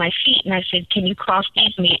it down on my feet and I said, can you cross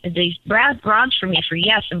these rods for me for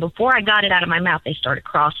yes? And before I got it out of my mouth, they started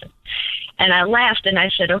crossing. And I laughed and I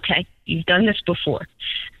said, okay, you've done this before.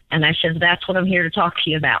 And I said, that's what I'm here to talk to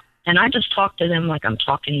you about. And I just talked to them like I'm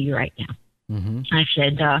talking to you right now. Mm-hmm. I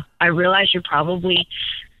said, I realize you're probably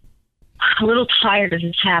a little tired of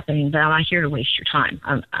this happening, but I'm not here to waste your time.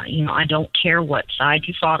 I don't care what side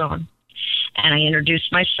you fought on. And I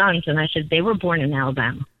introduced my sons, and I said, they were born in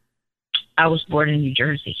Alabama. I was born in New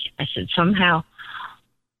Jersey. I said, somehow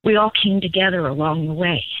we all came together along the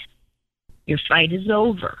way. Your fight is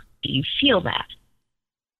over. Do you feel that?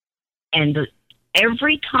 And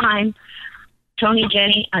every time, Tony,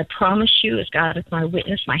 Jenny, I promise you, as God is my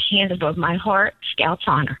witness, my hand above my heart, Scout's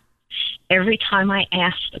honor. Every time I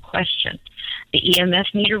asked the question, the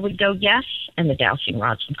EMF meter would go yes, and the dowsing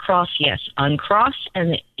rods would cross yes, uncross,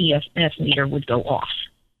 and the EMF meter would go off.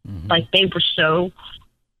 Mm-hmm. Like they were so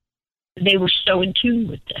in tune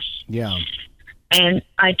with this. Yeah. And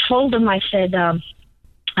I told them, I said,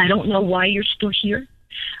 I don't know why you're still here.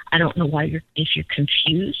 I don't know if you're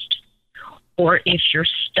confused or if you're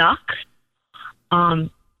stuck.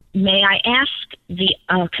 May I ask the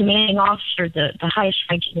commanding officer, the highest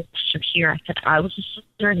ranking officer here? I said, I was a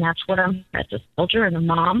soldier, and that's what I'm as a soldier and a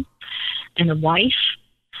mom and a wife,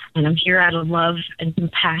 and I'm here out of love and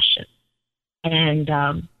compassion. And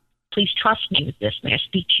please trust me with this. May I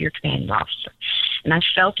speak to your commanding officer? And I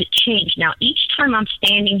felt it change. Now, each time I'm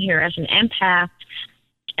standing here as an empath,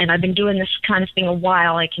 and I've been doing this kind of thing a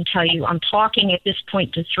while, I can tell you I'm talking at this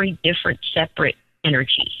point to 3 different separate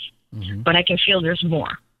energies. Mm-hmm. But I can feel there's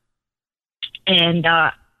more. And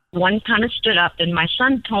one kind of stood up, and my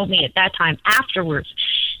son told me at that time afterwards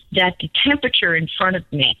that the temperature in front of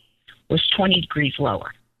me was 20 degrees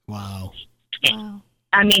lower. Wow. Wow.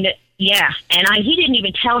 I mean, yeah. And he didn't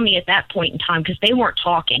even tell me at that point in time because they weren't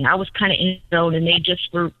talking. I was kind of in the zone, and they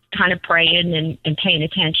just were kind of praying and paying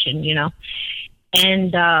attention, you know.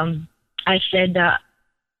 And I said,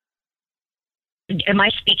 am I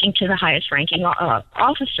speaking to the highest ranking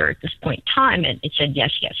officer at this point in time? And it said,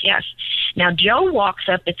 yes, yes, yes. Now, Joe walks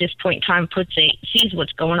up at this point in time, sees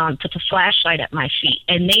what's going on, puts a flashlight at my feet,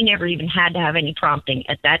 and they never even had to have any prompting.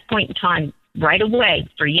 At that point in time, right away,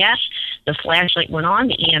 for yes, the flashlight went on,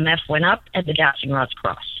 the EMF went up, and the dowsing rods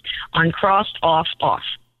crossed. Uncrossed, off,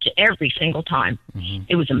 to every single time. Mm-hmm.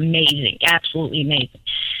 It was amazing, absolutely amazing.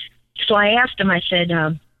 So I asked him, I said,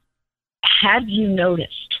 have you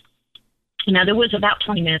noticed? Now, there was about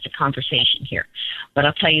 20 minutes of conversation here, but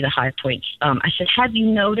I'll tell you the high points. I said, have you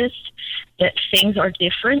noticed that things are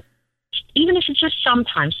different? Even if it's just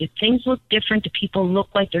sometimes, do things look different? Do people look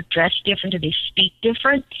like they're dressed different? Do they speak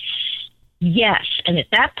different? Yes. And at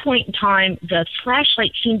that point in time, the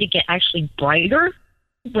flashlight seemed to get actually brighter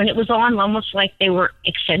when it was on, almost like they were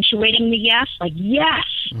accentuating the yes, like yes,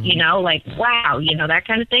 you know, like wow, you know, that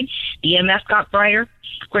kind of thing. The EMF got brighter.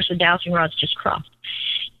 Of course, the dowsing rods just crossed.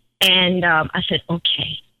 And I said,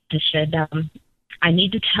 okay. I said, I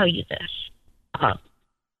need to tell you this.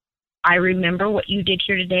 I remember what you did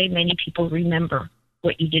here today. Many people remember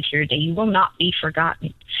what you did here today. You will not be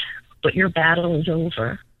forgotten. But your battle is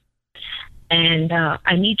over. And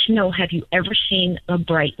I need to know, have you ever seen a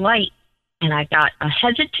bright light? And I got a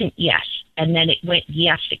hesitant yes. And then it went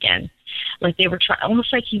yes again. Like they were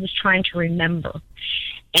almost like he was trying to remember.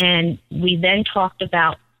 And we then talked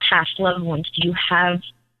about past loved ones. Do you have...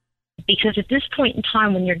 Because at this point in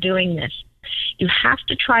time when you're doing this, you have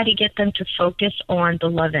to try to get them to focus on the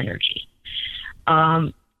love energy.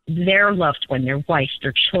 Their loved one, their wife,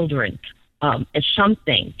 their children, as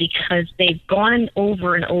something, because they've gone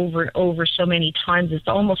over and over and over so many times, it's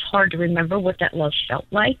almost hard to remember what that love felt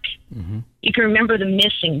like. Mm-hmm. You can remember the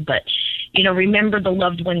missing, but, you know, remember the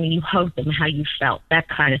loved one when you hugged them, how you felt, that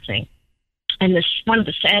kind of thing. And one of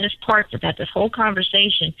the saddest parts about this whole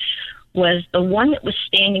conversation was the one that was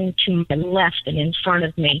standing to my left and in front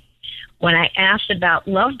of me. When I asked about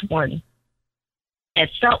loved one, it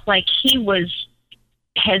felt like he was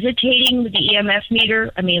hesitating with the EMF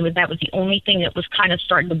meter. I mean, that was the only thing that was kind of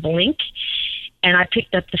starting to blink. And I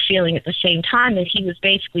picked up the feeling at the same time that he was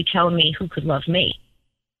basically telling me who could love me.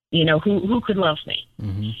 You know, who could love me.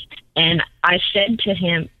 Mm-hmm. And I said to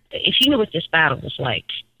him, if you knew what this battle was like,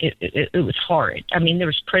 it was horrid. I mean, there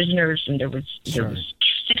was prisoners and there was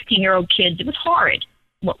 16-year-old kids. It was horrid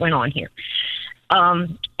what went on here.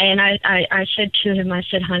 And I said to him, I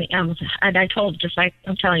said, honey, I told him, just like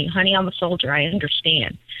I'm telling you, honey, I'm a soldier. I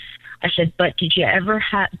understand. I said, but did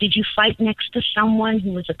you fight next to someone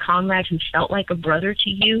who was a comrade who felt like a brother to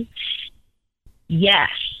you? Yes.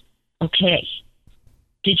 Okay.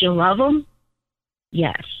 Did you love him?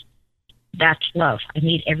 Yes. That's love. I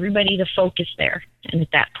need everybody to focus there. And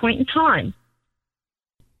at that point in time,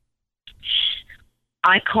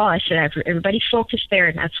 I said, everybody focus there.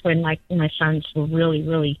 And that's when, like, my sons were really,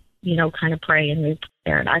 really, you know, kind of praying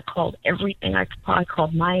there. And I called everything. I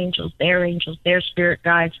called my angels, their spirit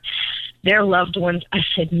guides, their loved ones. I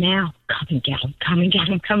said, now, come and get them, come and get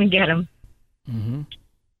them, come and get them. Mm-hmm.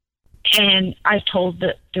 And I told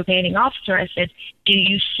the commanding officer, I said, do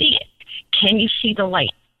you see it? Can you see the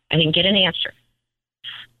light? I didn't get an answer.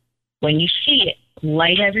 When you see it,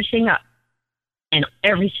 light everything up. And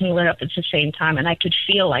everything lit up at the same time. And I could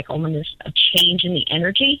feel like almost a change in the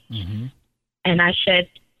energy. Mm-hmm. And I said,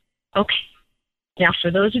 okay. Now,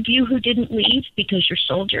 for those of you who didn't leave because you're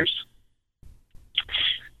soldiers,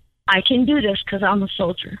 I can do this because I'm a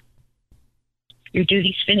soldier. Your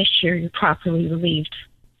duty's finished here. You're properly relieved.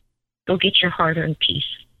 Go get your hard-earned peace.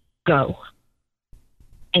 Go.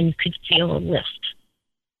 And you could feel a lift.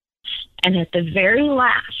 And at the very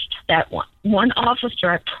last, that one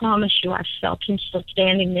officer, I promise you, I felt him still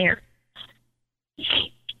standing there.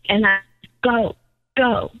 And I go.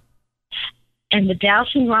 And the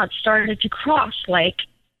dowsing rod started to cross. Like,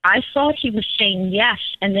 I thought he was saying yes,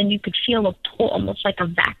 and then you could feel a pull, almost like a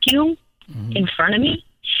vacuum in front of me.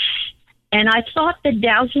 And I thought the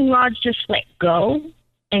dowsing rods just let go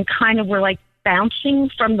and kind of were like bouncing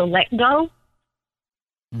from the let go.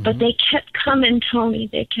 Mm-hmm. But they kept coming, Tony.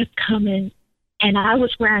 They kept coming. And I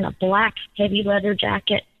was wearing a black heavy leather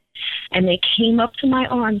jacket. And they came up to my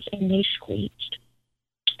arms and they squeezed.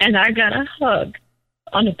 And I got a hug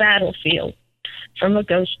on the battlefield from a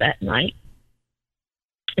ghost that night.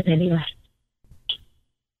 And then he left.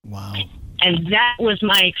 Wow. And that was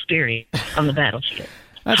my experience on the battlefield.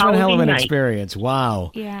 That's one hell of an night. experience.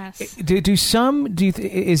 Wow. Yes.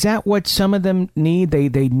 Is that what some of them need? They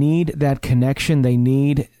need that connection. They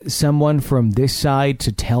need someone from this side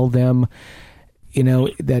to tell them,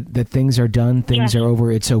 that things are done, things are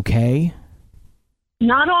over, it's okay.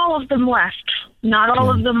 Not all of them left. Not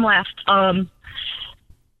all of them left. I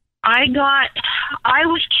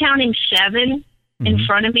was counting 7 in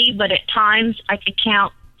front of me, but at times I could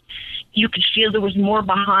count. You could feel there was more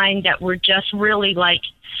behind that were just really like,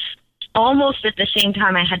 almost at the same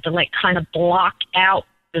time I had to like kind of block out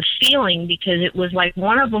the feeling, because it was like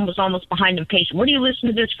one of them was almost behind the patient. What do you listen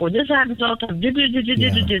to this for? This happens all the time.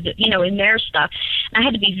 In their stuff. And I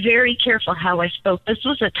had to be very careful how I spoke. This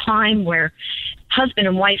was a time where husband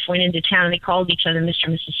and wife went into town and they called each other Mr.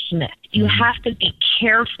 and Mrs. Smith. You have to be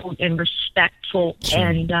careful and respectful.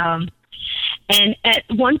 And at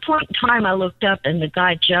one point in time, I looked up and the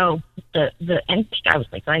guy, Joe, and this guy was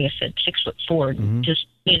like I said, 6'4", just,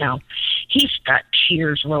 he's got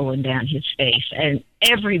tears rolling down his face. And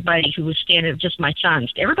everybody who was standing, just my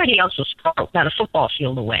sons, everybody else was about a football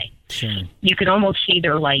field away. Sure. You could almost see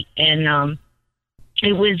their light. And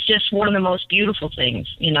it was just one of the most beautiful things.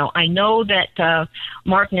 I know that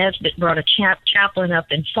Mark Nesbitt brought a chaplain up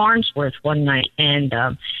in Farnsworth one night and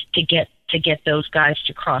to get those guys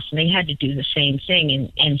to cross, and they had to do the same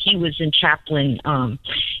thing. And he was in chaplain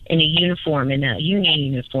in a uniform, in a union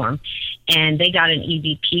uniform, and they got an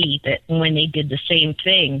EVP that when they did the same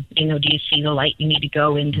thing, do you see the light? You need to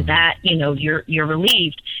go into that. You're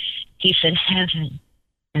relieved. He said, heaven,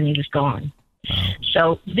 and he was gone.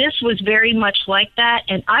 So this was very much like that,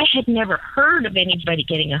 and I had never heard of anybody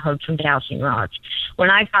getting a hug from dowsing rods.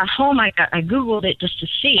 When I got home, I Googled it just to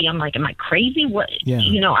see. I'm like, am I crazy? What? Yeah.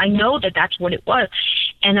 I know that's what it was.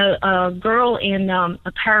 And a girl in a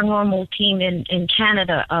paranormal team in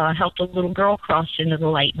Canada helped a little girl cross into the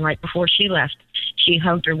light, and right before she left, she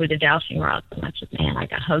hugged her with a dowsing rod. And I said, man, I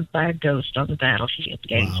got hugged by a ghost on the battlefield at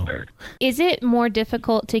Gettysburg. Wow. Is it more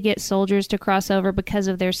difficult to get soldiers to cross over because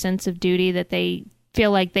of their sense of duty, that they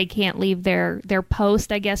feel like they can't leave their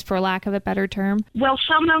post, I guess, for lack of a better term? Well,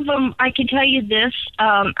 some of them, I can tell you this,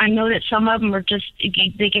 I know that some of them are just,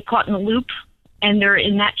 they get caught in a loop, and they're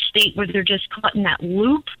in that state where they're just caught in that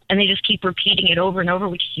loop, and they just keep repeating it over and over,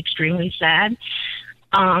 which is extremely sad.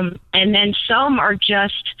 And then some are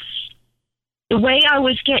just, the way I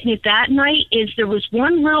was getting it that night is there was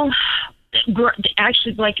one little,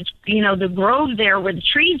 actually, like, the grove there where the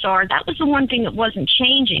trees are, that was the one thing that wasn't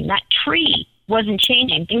changing. That tree wasn't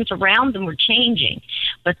changing. Things around them were changing,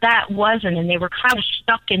 but that wasn't, and they were kind of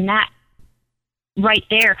stuck in that right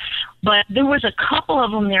there. But there was a couple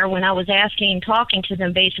of them there when I was asking and talking to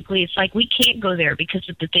them. Basically, it's like, we can't go there because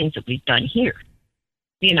of the things that we've done here.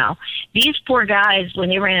 These poor guys, when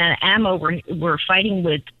they ran out of ammo, were fighting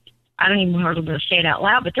with, I don't even know how to say it out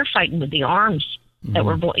loud, but they're fighting with the arms that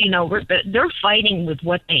were, they're fighting with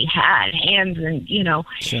what they had, hands and,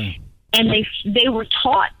 Sure. And they were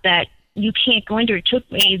taught that you can't go in there. It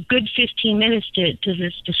took me a good 15 minutes to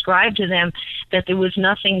just describe to them that there was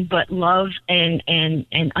nothing but love and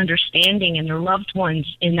understanding and their loved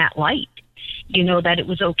ones in that light, that it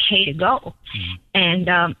was okay to go.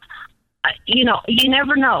 And, you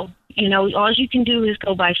never know. All you can do is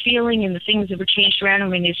go by feeling and the things that were changed around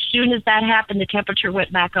them. And as soon as that happened, the temperature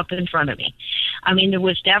went back up in front of me. I mean, there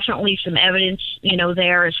was definitely some evidence,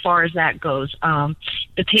 there as far as that goes.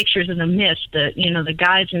 The pictures of the mist, the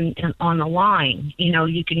guys on the line,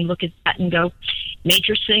 you can look at that and go,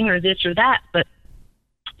 nature singer, this or that. But,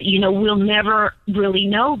 we'll never really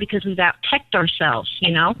know because we've out-teched ourselves,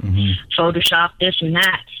 Photoshop this and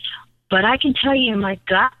that. But I can tell you in my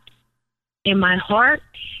gut, in my heart,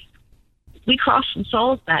 we crossed some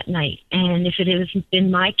souls that night. And if it had been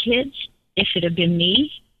my kids, if it had been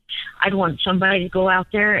me, I'd want somebody to go out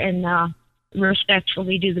there and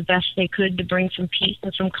respectfully do the best they could to bring some peace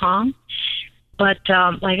and some calm. But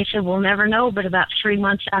like I said, we'll never know. But about 3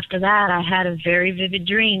 months after that, I had a very vivid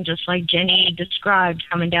dream, just like Jenny described,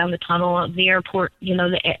 coming down the tunnel of the airport,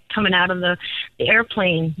 coming out of the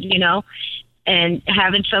airplane, and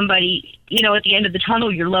having somebody, at the end of the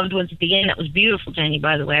tunnel, your loved ones at the end. That was beautiful, Jenny,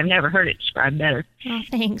 by the way. I've never heard it described better. Oh,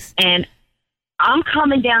 thanks. And I'm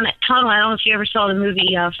coming down that tunnel. I don't know if you ever saw the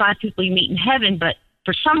movie Five People You Meet in Heaven, but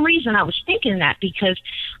for some reason I was thinking that because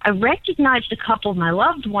I recognized a couple of my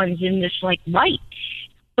loved ones in this, light.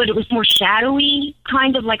 But it was more shadowy,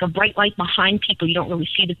 kind of like a bright light behind people. You don't really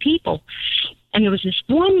see the people. And there was this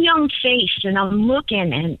one young face, and I'm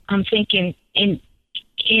looking, and I'm thinking, in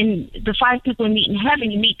the Five People You Meet in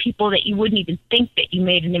Heaven, you meet people that you wouldn't even think that you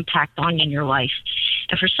made an impact on in your life.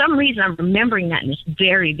 And for some reason, I'm remembering that in this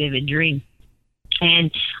very vivid dream.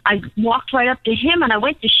 And I walked right up to him, and I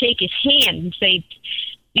went to shake his hand and say,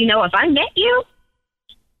 have I met you?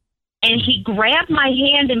 And he grabbed my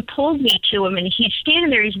hand and pulled me to him, and he's standing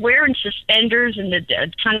there. He's wearing suspenders and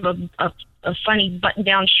kind of a funny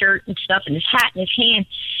button-down shirt and stuff, and his hat in his hand.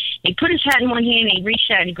 He put his hat in one hand, and he reached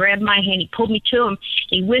out and he grabbed my hand. He pulled me to him.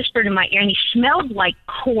 He whispered in my ear, and he smelled like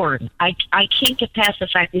corn. I can't get past the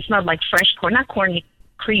fact that he smelled like fresh corn. Not corn,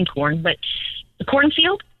 cream corn, but the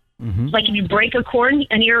cornfield. Mm-hmm. Like if you break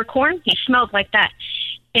an ear of corn, he smelled like that.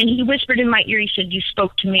 And he whispered in my ear, he said, "You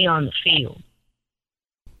spoke to me on the field."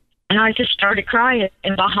 And I just started crying,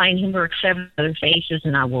 and behind him were 7 other faces,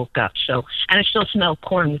 and I woke up. And I still smelled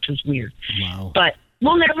corn, which was weird. Wow. But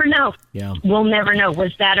we'll never know. Yeah. We'll never know.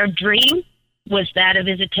 Was that a dream? Was that a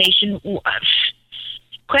visitation?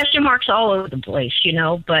 Question marks all over the place,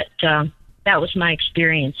 but that was my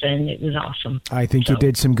experience, and it was awesome. I think you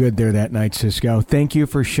did some good there that night, Cisco. Thank you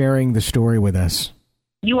for sharing the story with us.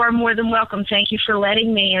 You are more than welcome. Thank you for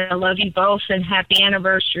letting me. I love you both, and happy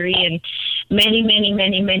anniversary, and many, many,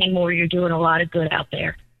 many, many more. You're doing a lot of good out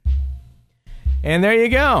there. And there you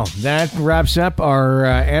go. That wraps up our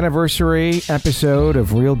anniversary episode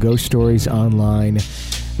of Real Ghost Stories Online.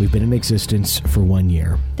 We've been in existence for 1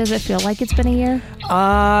 year. Does it feel like it's been a year?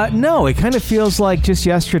 No, it kind of feels like just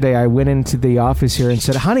yesterday I went into the office here and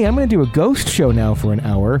said, "Honey, I'm going to do a ghost show now for an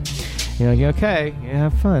hour." Okay,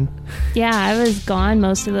 have fun. Yeah, I was gone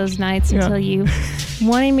most of those nights until you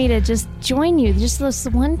wanted me to just join you just this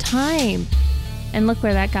one time. And look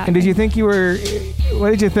where that got me. And did you think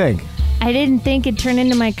what did you think? I didn't think it'd turn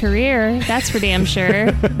into my career. That's for damn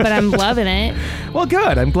sure. But I'm loving it. Well,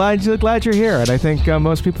 good. I'm glad you're here. And I think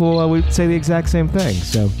most people would say the exact same thing.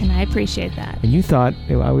 And I appreciate that. And you thought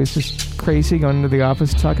I was just crazy going into the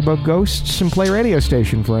office to talk about ghosts and play radio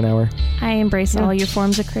station for an hour. I embrace all your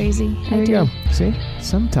forms of crazy. There you go. See?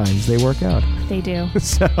 Sometimes they work out. They do.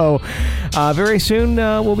 So, very soon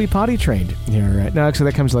we'll be potty trained here. Right? No,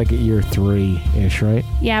 actually, that comes like at year 3-ish, right?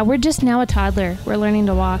 Yeah, we're just now a toddler. We're learning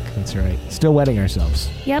to walk. That's right. Still wetting ourselves.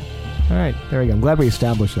 Yep. All right. There we go. I'm glad we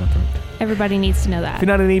established that point. Everybody needs to know that. If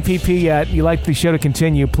you're not an EPP yet, you like the show to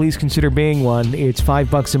continue, please consider being one. It's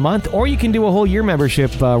 $5 a month, or you can do a whole year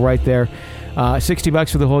membership right there.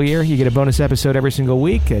 $60 for the whole year. You get a bonus episode every single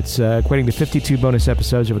week. It's equating to 52 bonus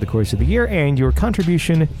episodes over the course of the year, and your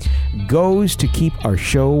contribution goes to keep our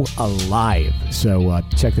show alive. So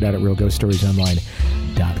check that out at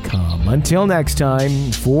realghoststoriesonline.com. Until next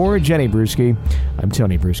time, for Jenny Brewski, I'm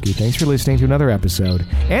Tony Brewski. Thanks for listening to another episode,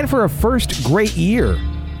 and for a first great year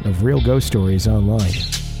of Real Ghost Stories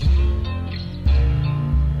Online.